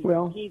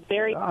he's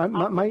very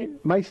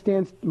my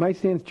stance,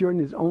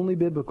 Jordan, is only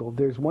biblical.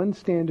 There's one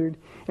standard,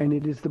 and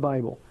it is the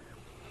Bible.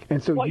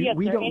 And so we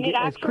don't get,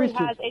 as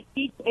Christians.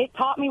 It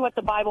taught me what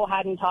the Bible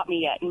hadn't taught me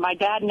yet. And my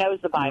dad knows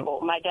the Bible.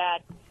 No. My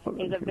dad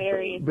is a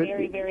very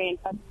in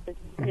touch with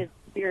his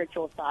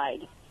spiritual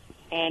side.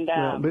 And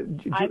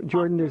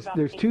Jordan,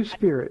 there's two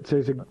spirits.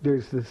 There's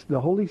the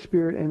Holy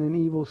Spirit and an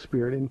evil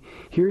spirit. And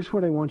here's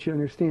what I want you to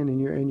understand.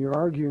 And you're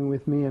arguing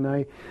with me, and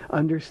I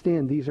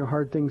understand these are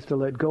hard things to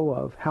let go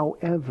of.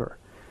 However,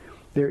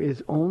 there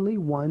is only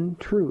one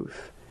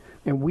truth,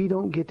 and we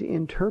don't get to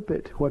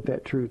interpret what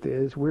that truth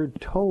is. We're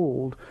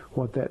told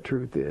what that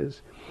truth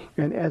is.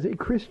 And as a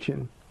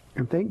Christian,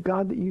 and thank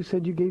God that you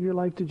said you gave your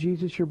life to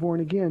Jesus, you're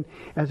born again.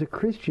 As a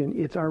Christian,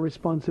 it's our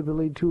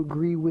responsibility to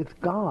agree with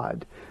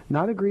God,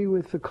 not agree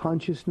with the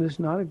consciousness,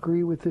 not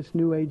agree with this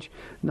New Age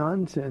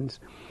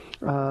nonsense,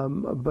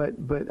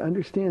 but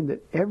understand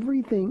that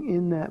everything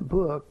in that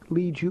book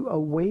leads you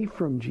away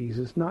from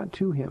Jesus, not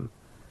to Him.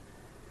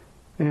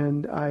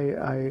 And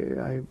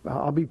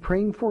I'll be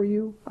praying for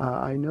you.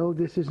 I know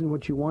this isn't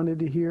what you wanted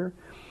to hear,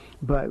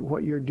 but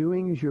what you're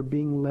doing is you're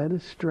being led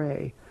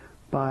astray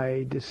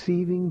by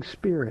deceiving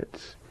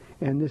spirits.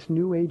 And this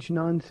New Age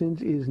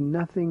nonsense is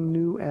nothing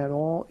new at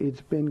all.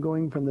 It's been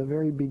going from the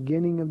very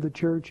beginning of the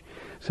church,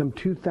 some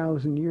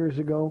 2,000 years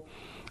ago.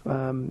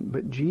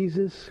 But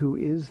Jesus, who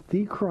is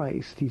the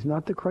Christ, He's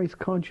not the Christ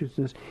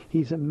consciousness,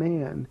 He's a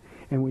man.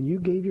 And when you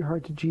gave your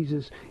heart to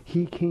Jesus,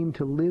 He came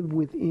to live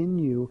within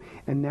you,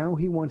 and now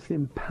He wants to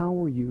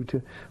empower you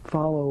to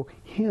follow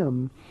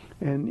Him,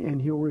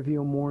 and He'll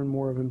reveal more and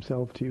more of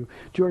Himself to you.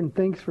 Jordan,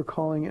 thanks for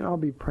calling, and I'll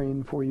be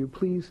praying for you.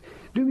 Please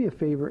do me a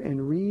favor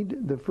and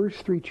read the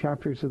first 3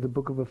 chapters of the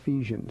book of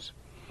Ephesians.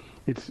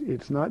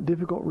 It's not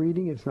difficult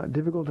reading. It's not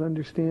difficult to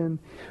understand,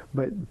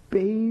 but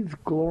bathe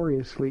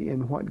gloriously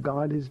in what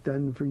God has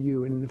done for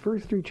you. And in the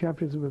first 3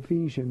 chapters of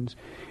Ephesians,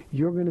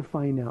 you're going to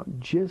find out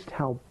just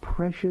how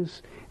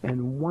precious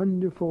and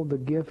wonderful the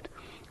gift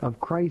of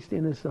Christ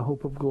in us, the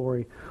hope of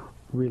glory,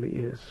 really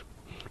is.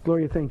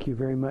 Gloria, thank you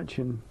very much,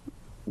 and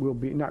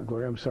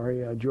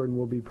Jordan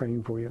will be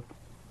praying for you.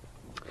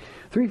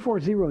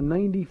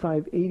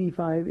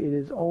 340-9585. It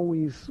is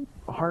always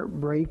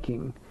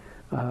heartbreaking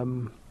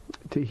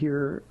to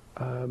hear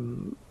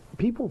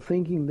people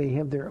thinking they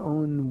have their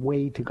own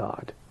way to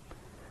God,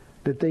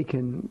 that they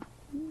can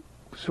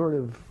sort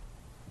of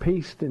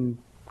paste and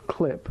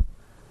clip.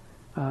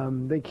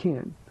 They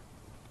can't.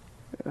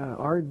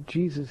 Our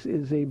Jesus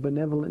is a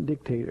benevolent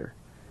dictator.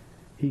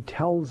 He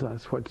tells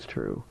us what's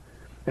true.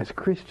 As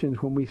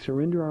Christians, when we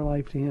surrender our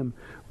life to Him,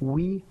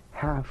 we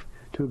have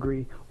to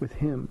agree with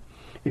Him.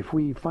 If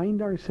we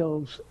find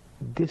ourselves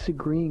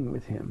disagreeing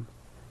with Him,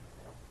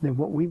 then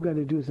what we've got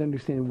to do is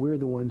understand we're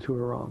the ones who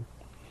are wrong.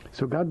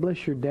 So God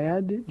bless your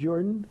dad,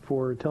 Jordan,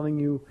 for telling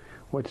you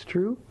what's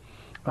true.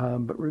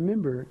 But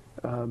remember,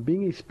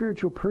 being a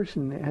spiritual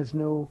person has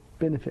no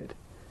benefit.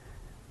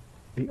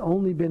 The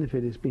only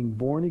benefit is being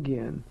born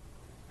again.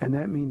 And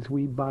that means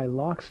we buy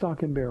lock,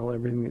 stock, and barrel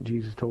everything that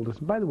Jesus told us.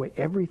 And by the way,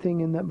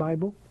 everything in that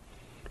Bible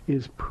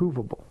is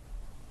provable.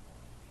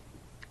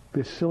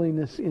 This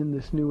silliness in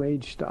this New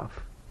Age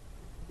stuff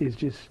is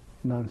just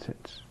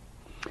nonsense.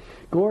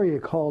 Gloria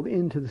called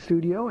into the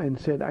studio and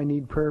said, I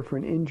need prayer for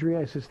an injury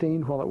I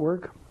sustained while at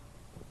work.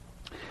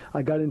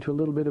 I got into a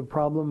little bit of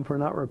problem for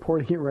not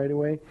reporting it right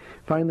away.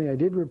 Finally, I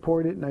did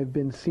report it, and I've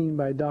been seen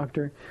by a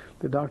doctor.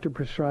 The doctor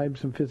prescribed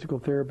some physical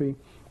therapy.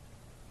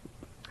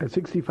 At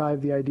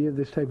 65, the idea of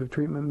this type of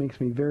treatment makes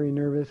me very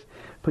nervous.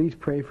 Please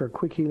pray for a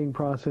quick healing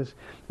process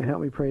and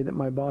help me pray that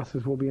my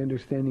bosses will be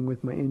understanding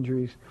with my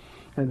injuries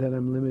and that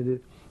I'm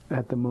limited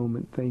at the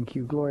moment. Thank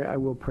you. Gloria, I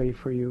will pray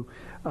for you.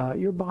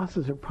 Your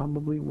bosses are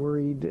probably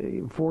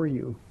worried for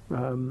you.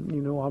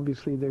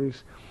 Obviously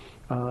there's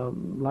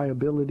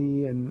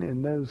liability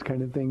and those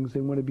kind of things.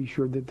 They want to be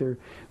sure that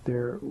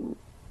they're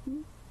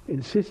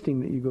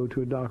insisting that you go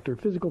to a doctor.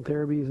 Physical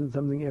therapy isn't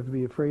something you have to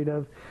be afraid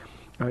of.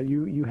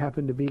 You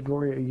happen to be,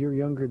 Gloria, a year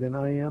younger than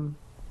I am.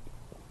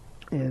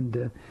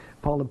 And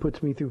Paula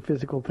puts me through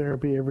physical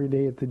therapy every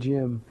day at the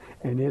gym.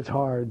 And it's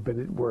hard, but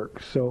it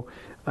works. So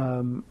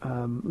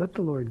let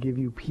the Lord give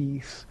you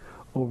peace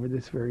over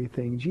this very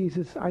thing.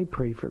 Jesus, I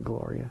pray for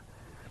Gloria.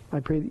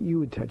 I pray that you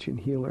would touch and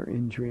heal her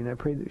injury. And I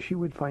pray that she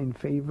would find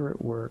favor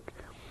at work.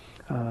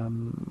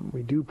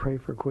 We do pray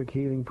for a quick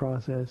healing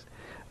process.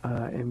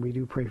 And we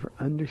do pray for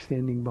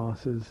understanding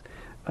bosses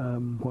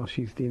while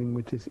she's dealing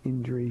with this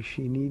injury.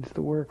 She needs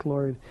the work,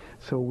 Lord.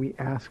 So we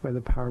ask by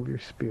the power of your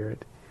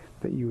Spirit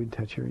that you would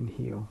touch her and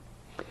heal.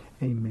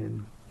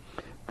 Amen.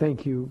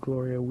 Thank you,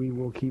 Gloria. We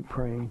will keep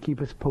praying.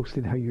 Keep us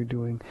posted how you're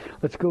doing.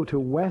 Let's go to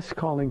Wes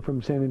calling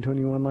from San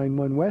Antonio on line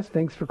 1. Wes,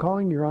 thanks for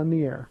calling. You're on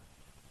the air.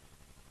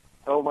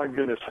 Oh, my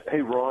goodness.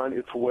 Hey, Ron,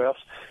 it's Wes.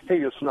 Hey,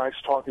 it's nice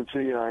talking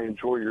to you. I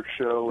enjoy your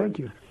show. Thank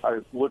you. I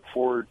look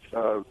forward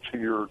to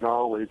your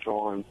knowledge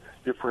on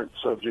different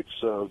subjects,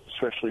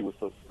 especially with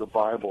the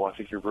Bible. I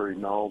think you're very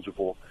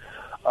knowledgeable.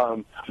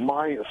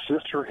 My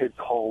sister had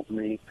called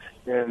me,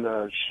 and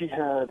she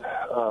had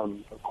a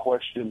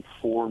question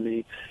for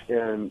me,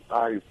 and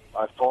I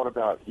thought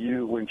about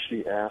you when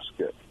she asked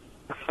it.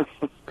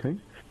 Okay.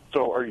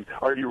 So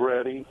are you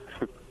ready?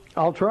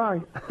 I'll try.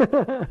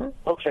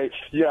 Okay,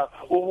 yeah.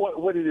 Well,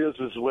 what it is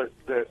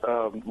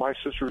that my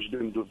sister's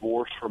been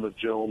divorced from a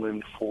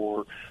gentleman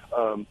for,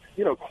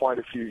 quite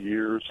a few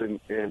years, and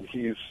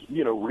he's,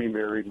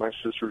 remarried. My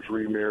sister's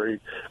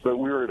remarried, but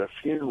we were at a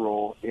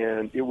funeral,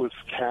 and it was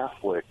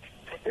Catholic,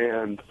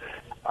 and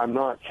I'm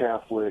not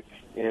Catholic,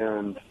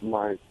 and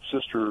my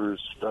sister is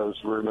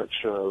very much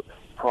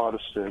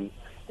Protestant,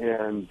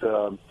 and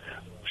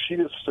she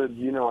just said,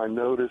 I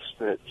noticed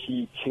that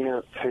he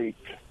can't take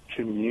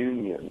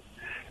communion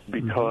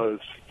because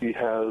he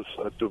has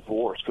a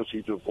divorce, because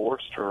he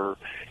divorced her.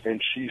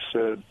 And she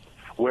said,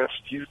 Wes,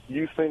 do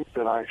you think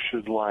that I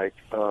should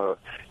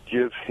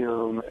give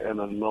him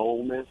an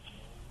annulment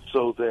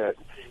so that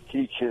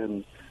he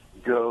can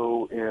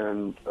go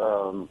and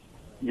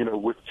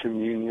with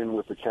communion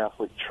with the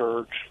Catholic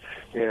Church?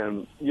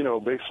 And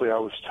basically I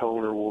was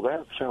telling her, well,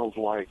 that sounds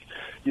like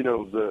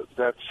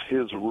that's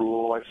his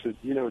rule. I said,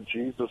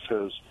 Jesus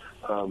has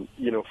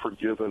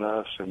forgiven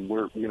us, and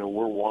we're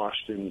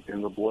washed in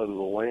the blood of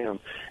the Lamb,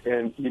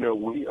 and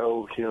we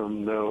owe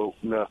him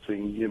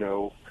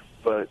nothing,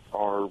 but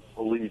our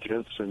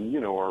allegiance and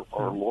our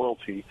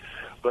loyalty.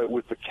 But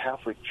with the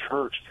Catholic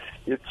Church,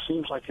 it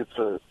seems like it's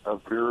a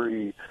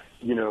very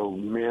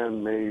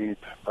man-made,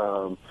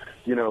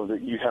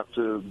 that you have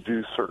to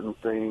do certain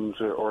things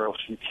or else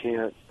you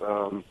can't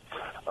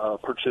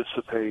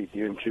participate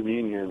in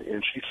communion.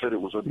 And she said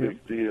it was a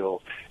big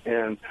deal.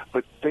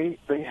 But they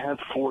had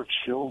 4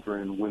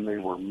 children when they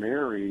were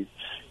married,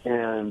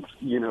 and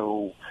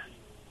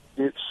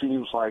it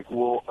seems like,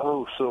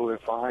 so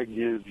if I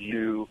give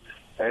you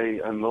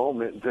a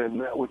annulment, then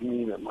that would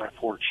mean that my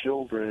 4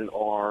 children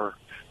are,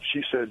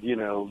 she said,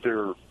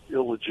 they're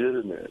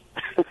illegitimate.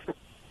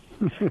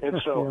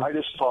 And so I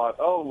just thought,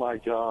 oh my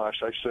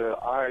gosh, I said,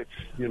 I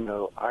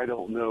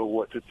don't know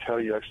what to tell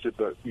you. I said,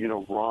 but,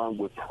 Ron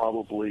would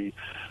probably,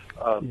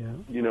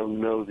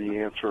 know the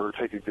answer or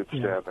take a good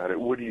stab at it.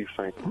 What do you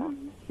think,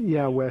 Ron?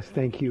 Yeah, Wes,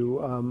 thank you.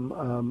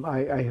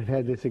 I have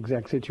had this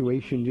exact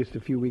situation just a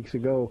few weeks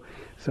ago.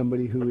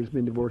 Somebody who has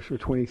been divorced for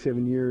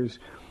 27 years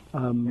he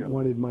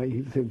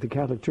said, the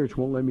Catholic Church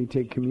won't let me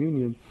take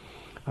communion.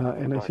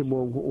 And I said,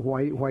 well,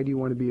 why do you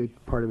want to be a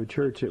part of a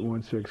church that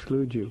wants to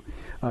exclude you?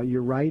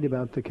 You're right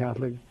about the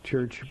Catholic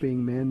Church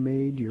being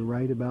man-made. You're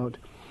right about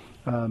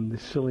the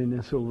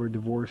silliness over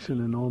divorce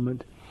and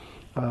annulment.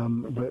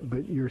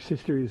 But your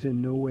sister is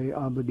in no way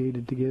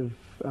obligated to give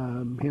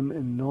him an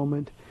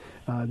annulment.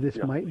 This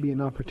might be an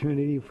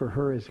opportunity for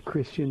her as a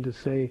Christian to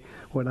say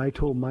what I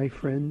told my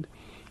friend,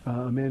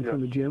 a man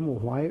from the gym. Well,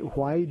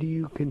 why do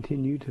you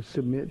continue to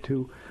submit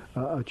to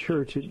a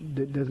church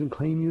that doesn't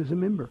claim you as a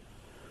member?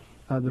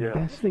 The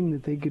best thing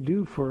that they could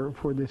do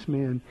for this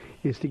man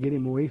is to get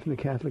him away from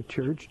the Catholic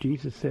Church.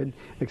 Jesus said,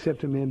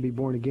 except a man be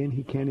born again,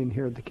 he can't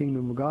inherit the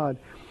kingdom of God.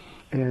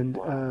 And,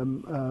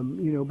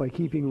 by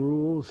keeping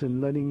rules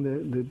and letting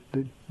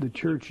the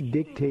church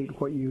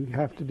dictate what you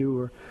have to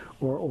do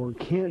or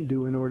can't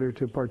do in order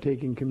to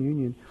partake in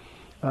communion,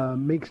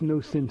 makes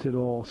no sense at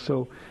all.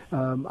 So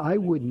I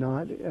would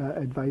not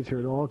advise her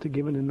at all to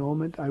give an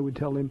annulment. I would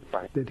tell him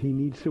that he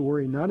needs to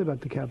worry not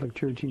about the Catholic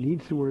Church. He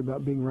needs to worry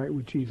about being right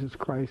with Jesus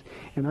Christ.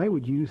 And I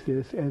would use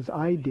this, as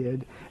I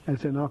did,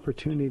 as an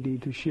opportunity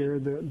to share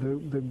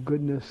the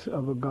goodness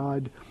of a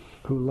God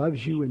who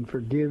loves you and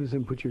forgives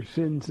and puts your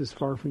sins as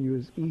far from you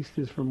as east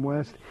is from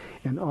west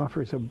and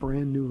offers a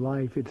brand new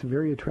life. It's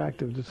very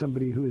attractive to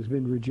somebody who has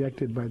been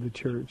rejected by the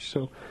church.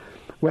 So,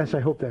 Wes, I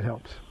hope that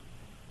helps.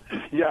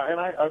 Yeah, and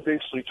I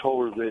basically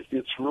told her that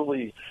it's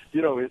really,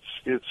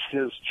 it's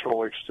his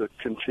choice to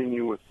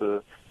continue with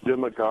the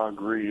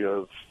demagoguery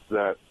of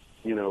that,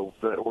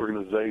 that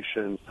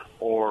organization,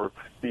 or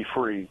be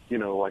free,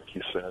 like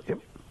you said. Yep.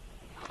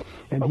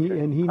 And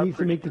he needs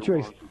to make the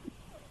choice.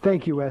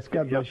 Thank you, Wes.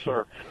 God bless you.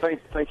 Yes, sir.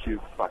 Thank you.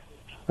 Bye.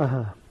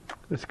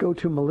 Let's go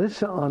to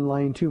Melissa on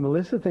line 2.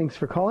 Melissa, thanks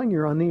for calling.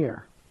 You're on the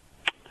air.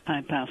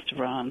 Hi, Pastor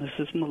Ron. This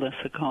is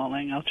Melissa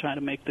calling. I'll try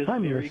to make this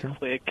very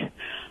quick.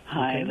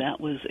 Hi, Okay.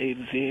 That was a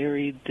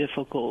very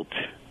difficult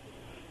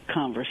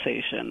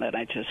conversation that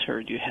I just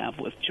heard you have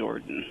with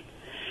Jordan.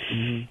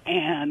 Mm-hmm.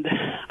 And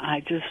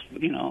I just,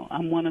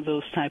 I'm one of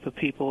those type of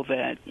people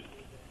that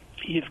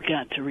you've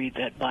got to read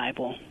that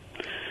Bible.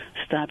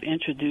 Stop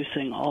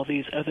introducing all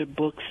these other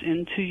books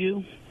into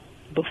you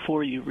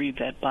before you read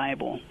that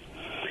Bible.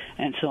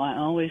 And so I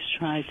always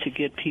try to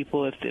get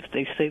people, if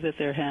they say that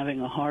they're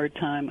having a hard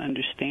time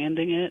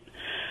understanding it,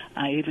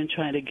 I even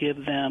try to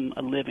give them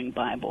a living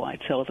Bible. I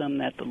tell them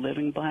that the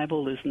living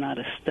Bible is not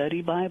a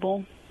study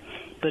Bible,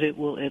 but it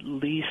will at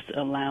least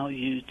allow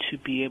you to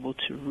be able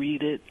to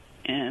read it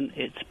in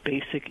its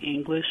basic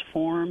English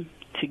form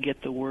to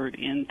get the word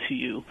into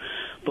you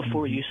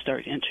before you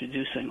start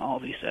introducing all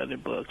these other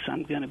books.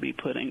 I'm going to be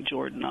putting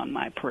Jordan on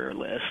my prayer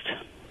list.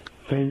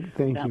 Thank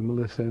you,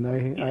 Melissa. And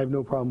I have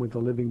no problem with the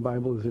Living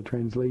Bible as a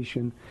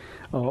translation,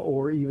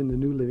 or even the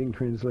New Living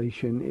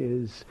Translation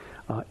is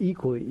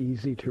equally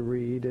easy to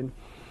read. And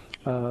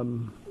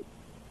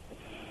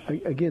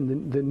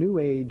again, the New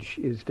Age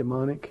is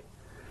demonic,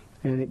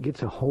 and it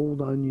gets a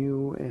hold on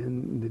you,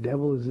 and the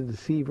devil is a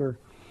deceiver.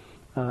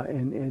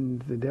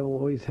 And the devil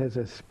always has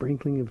a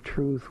sprinkling of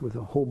truth with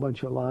a whole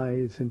bunch of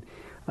lies, and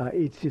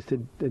it's just a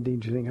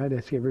dangerous thing. I'd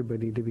ask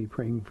everybody to be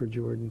praying for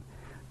Jordan.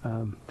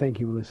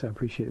 Thank you, Melissa. I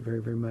appreciate it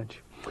very, very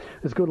much.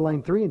 Let's go to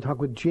line 3 and talk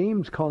with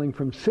James calling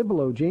from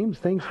Cibolo. James,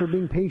 thanks for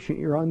being patient.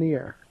 You're on the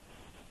air.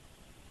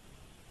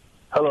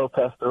 Hello,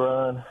 Pastor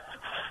Ron.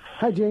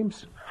 Hi,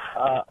 James.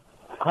 Hi.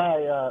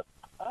 I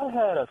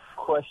had a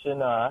question.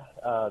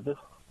 This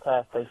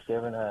past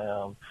Thanksgiving,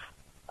 I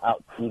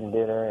out eating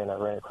dinner, and I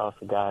ran across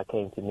a guy who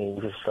came to me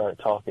and just started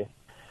talking.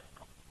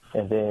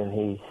 And then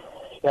he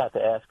got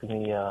to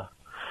asking me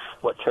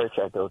what church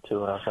I go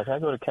to. And I was like, I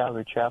go to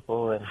Calvary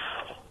Chapel. And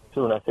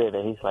so when I said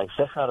that, he's like,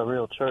 that's not a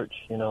real church.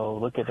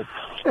 Look at the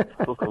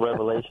book of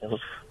Revelation.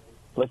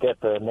 Look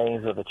at the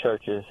names of the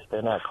churches.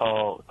 They're not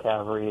called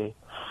Calvary.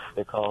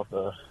 They're called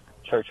the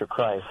Church of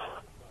Christ.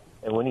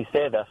 And when he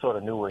said that, I sort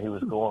of knew where he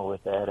was going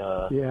with that.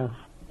 Yeah.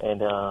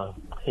 And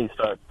he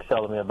started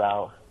telling me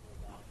about,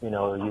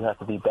 you have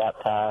to be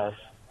baptized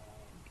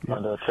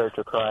under the Church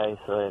of Christ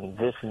and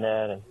this and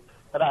that.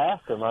 And I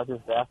asked him, I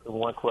just asked him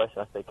one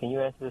question. I said, can you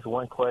answer this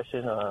one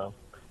question?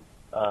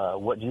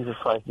 What Jesus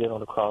Christ did on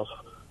the cross,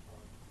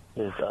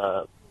 his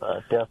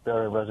death,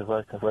 burial, and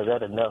resurrection, was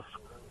that enough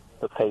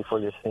to pay for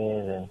your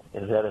sins?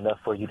 And is that enough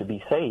for you to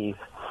be saved?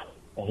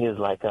 And he was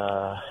like,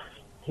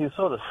 he was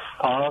sort of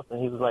paused,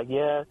 and he was like,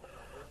 yeah,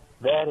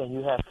 that, and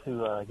you have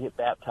to get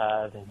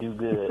baptized and do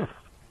good.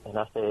 And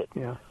I said,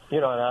 and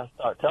I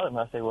started telling him,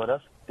 I said, well,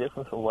 that's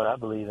different from what I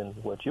believe and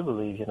what you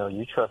believe.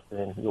 You trust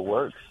in your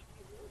works,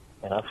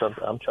 and I'm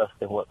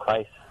trusting what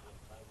Christ,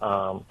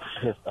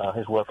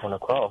 his work on the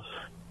cross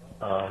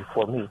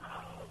for me.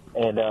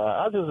 And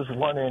I just was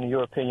wondering, in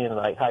your opinion,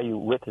 like how you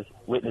witness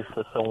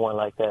to someone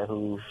like that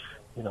who,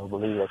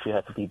 believe that you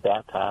have to be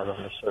baptized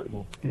on a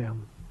certain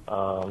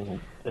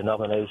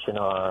denomination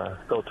or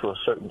go to a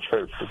certain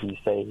church to be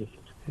saved.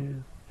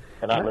 Yeah.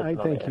 And I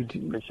thank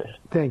you.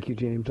 Thank you,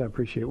 James. I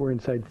appreciate it. We're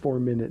inside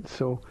 4 minutes,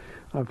 so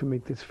I have to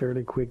make this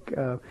fairly quick.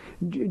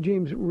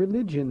 James,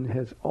 religion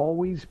has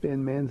always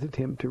been man's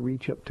attempt to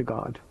reach up to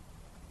God.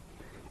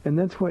 And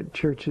that's what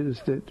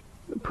churches that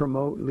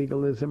promote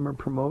legalism or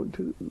promote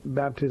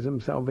baptism,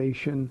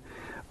 salvation,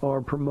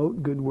 or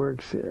promote good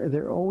works,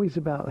 they're always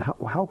about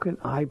how can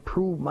I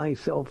prove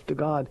myself to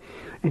God?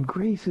 And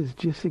grace is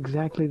just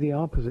exactly the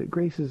opposite.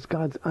 Grace is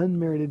God's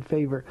unmerited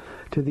favor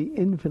to the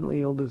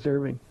infinitely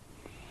ill-deserving.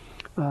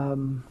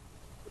 When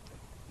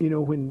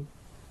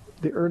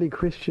the early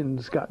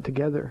Christians got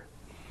together,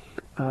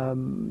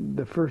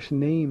 the first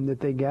name that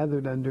they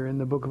gathered under in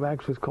the book of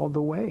Acts was called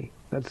the Way.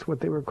 That's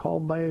what they were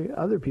called by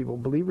other people,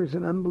 believers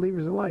and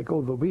unbelievers alike.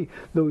 Oh, there'll be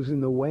those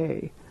in the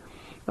way.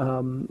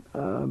 There's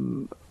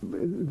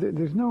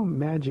no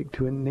magic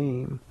to a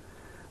name.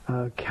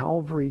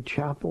 Calvary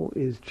Chapel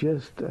is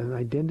just an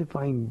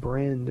identifying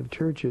brand of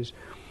churches.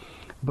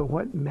 But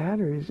what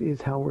matters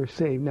is how we're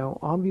saved. Now,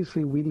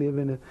 obviously, we live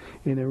in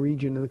a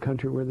region of the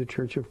country where the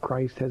Church of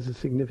Christ has a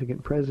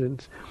significant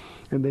presence,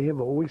 and they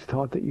have always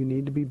taught that you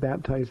need to be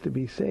baptized to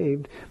be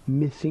saved,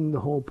 missing the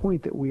whole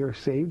point that we are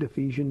saved.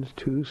 Ephesians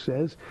 2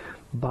 says,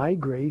 by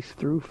grace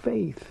through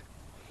faith.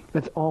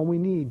 That's all we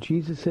need.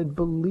 Jesus said,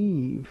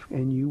 believe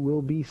and you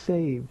will be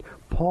saved.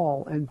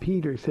 Paul and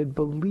Peter said,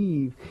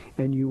 believe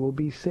and you will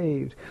be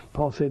saved.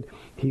 Paul said,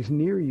 he's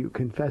near you.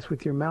 Confess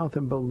with your mouth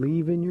and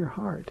believe in your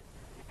heart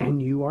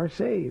and you are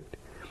saved.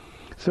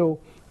 So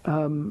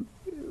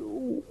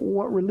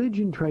what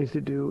religion tries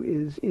to do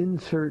is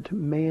insert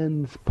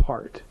man's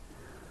part.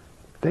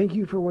 Thank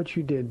you for what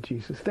you did,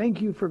 Jesus.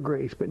 Thank you for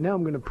grace, but now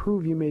I'm going to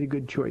prove you made a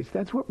good choice.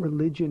 That's what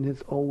religion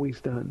has always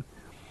done.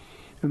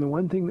 And the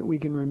one thing that we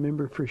can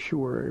remember for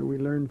sure, we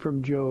learned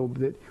from Job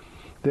that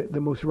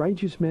the most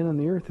righteous man on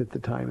the earth at the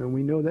time, and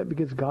we know that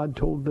because God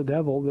told the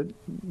devil that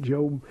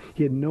Job,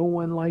 he had no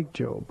one like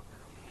Job.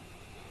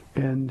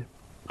 And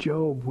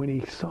Job, when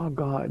he saw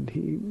God,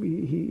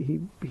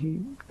 he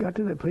got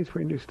to that place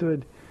where he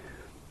understood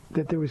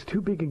that there was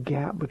too big a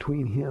gap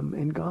between him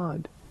and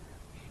God.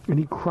 And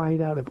he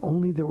cried out, if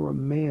only there were a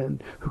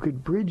man who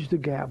could bridge the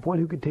gap, one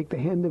who could take the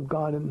hand of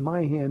God in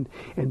my hand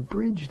and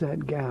bridge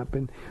that gap.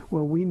 And,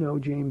 well, we know,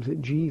 James,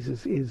 that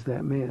Jesus is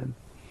that man.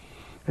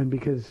 And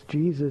because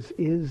Jesus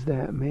is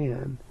that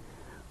man,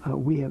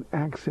 we have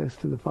access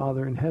to the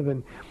Father in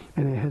heaven.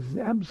 And it has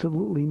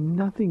absolutely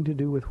nothing to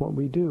do with what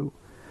we do.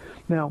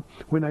 Now,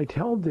 when I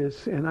tell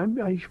this, and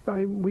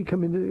we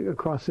come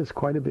across this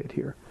quite a bit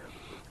here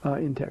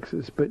in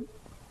Texas, but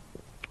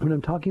when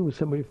I'm talking with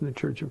somebody from the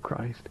Church of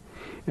Christ,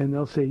 and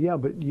they'll say, yeah,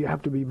 but you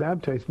have to be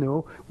baptized.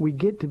 No, we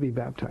get to be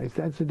baptized.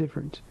 That's the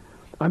difference.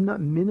 I'm not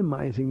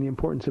minimizing the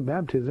importance of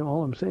baptism.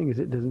 All I'm saying is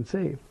it doesn't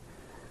save.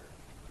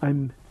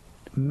 I'm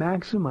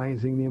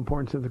maximizing the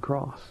importance of the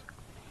cross.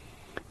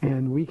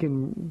 And we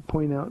can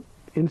point out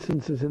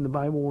instances in the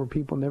Bible where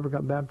people never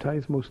got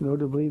baptized, most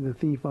notably the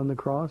thief on the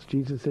cross.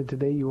 Jesus said,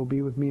 today you will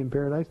be with me in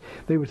paradise.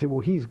 They would say,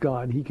 well, he's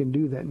God. He can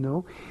do that.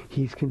 No,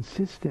 he's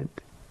consistent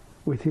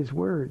with his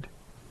word.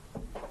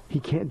 He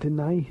can't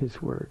deny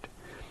his word.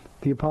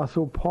 The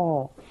Apostle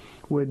Paul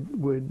said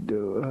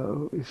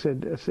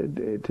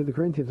to the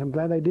Corinthians, I'm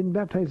glad I didn't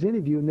baptize any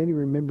of you. And then he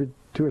remembered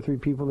 2 or 3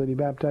 people that he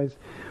baptized.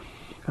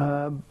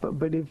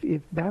 But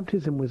if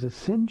baptism was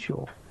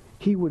essential,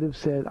 he would have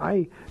said,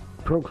 I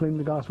proclaimed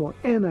the gospel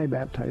and I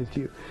baptized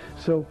you.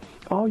 So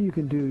all you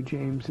can do,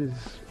 James,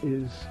 is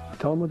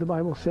tell them what the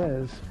Bible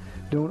says.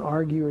 Don't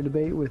argue or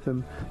debate with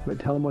them, but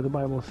tell them what the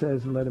Bible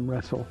says and let them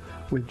wrestle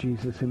with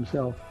Jesus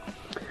himself.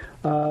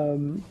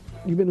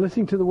 You've been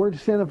listening to the Word to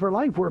Stand Up for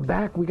Life. We're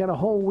back. We got a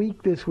whole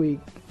week this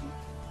week.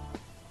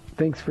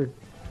 Thanks for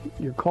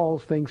your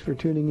calls. Thanks for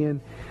tuning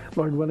in.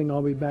 Lord willing,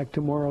 I'll be back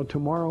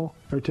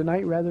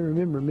tonight, rather.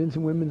 Remember, men's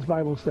and women's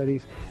Bible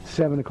studies,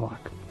 7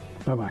 o'clock.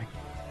 Bye-bye.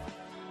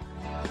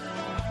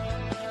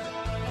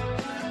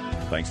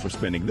 Thanks for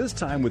spending this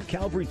time with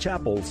Calvary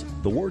Chapel's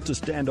The Word to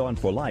Stand On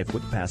for Life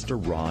with Pastor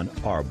Ron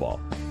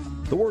ARBAUGH.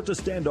 The Word to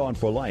Stand On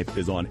for Life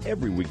is on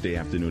every weekday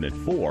afternoon at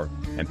 4,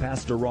 and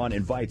Pastor Ron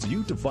invites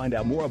you to find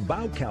out more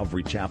about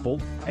Calvary Chapel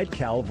at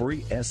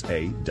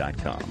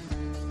calvarysa.com.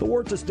 The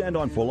Word to Stand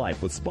On for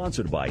Life was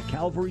sponsored by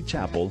Calvary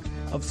Chapel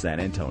of San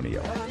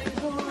Antonio.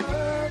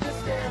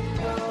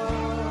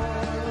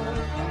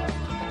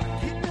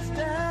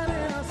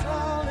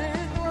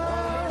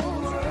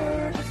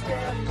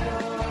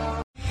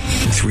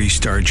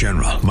 3-star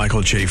General Michael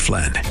J.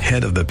 Flynn,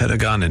 head of the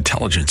Pentagon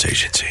Intelligence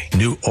Agency,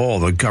 knew all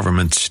the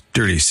government's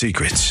dirty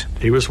secrets.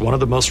 He was one of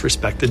the most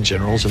respected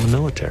generals in the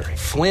military.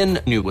 Flynn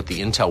knew what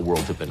the intel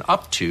world had been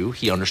up to.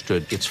 He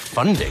understood its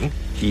funding.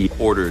 He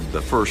ordered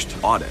the first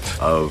audit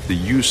of the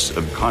use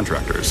of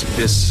contractors.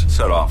 This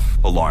set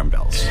off alarm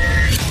bells.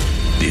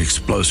 The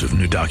explosive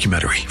new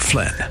documentary,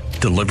 Flynn,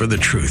 Deliver the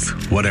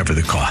Truth, Whatever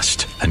the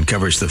Cost,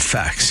 uncovers the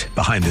facts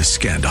behind this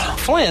scandal.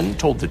 Flynn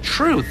told the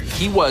truth.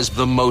 He was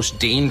the most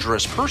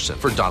dangerous person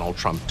for Donald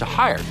Trump to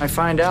hire. I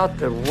find out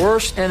the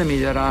worst enemy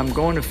that I'm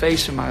going to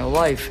face in my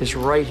life is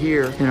right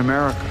here in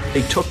America.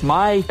 They took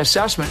my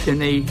assessment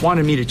and they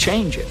wanted me to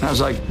change it. And I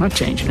was like, I'm not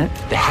changing it.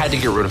 They had to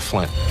get rid of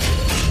Flynn.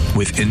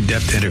 With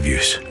in-depth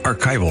interviews,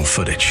 archival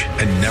footage,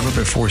 and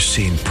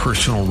never-before-seen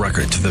personal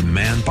records of the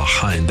man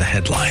behind the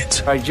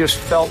headlines. I just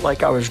felt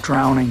like I was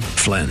drowning.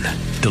 Flynn,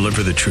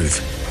 Deliver the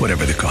Truth,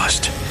 Whatever the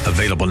Cost.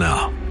 Available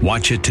now.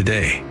 Watch it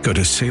today. Go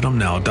to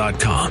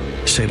salemnow.com.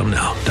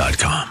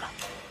 salemnow.com.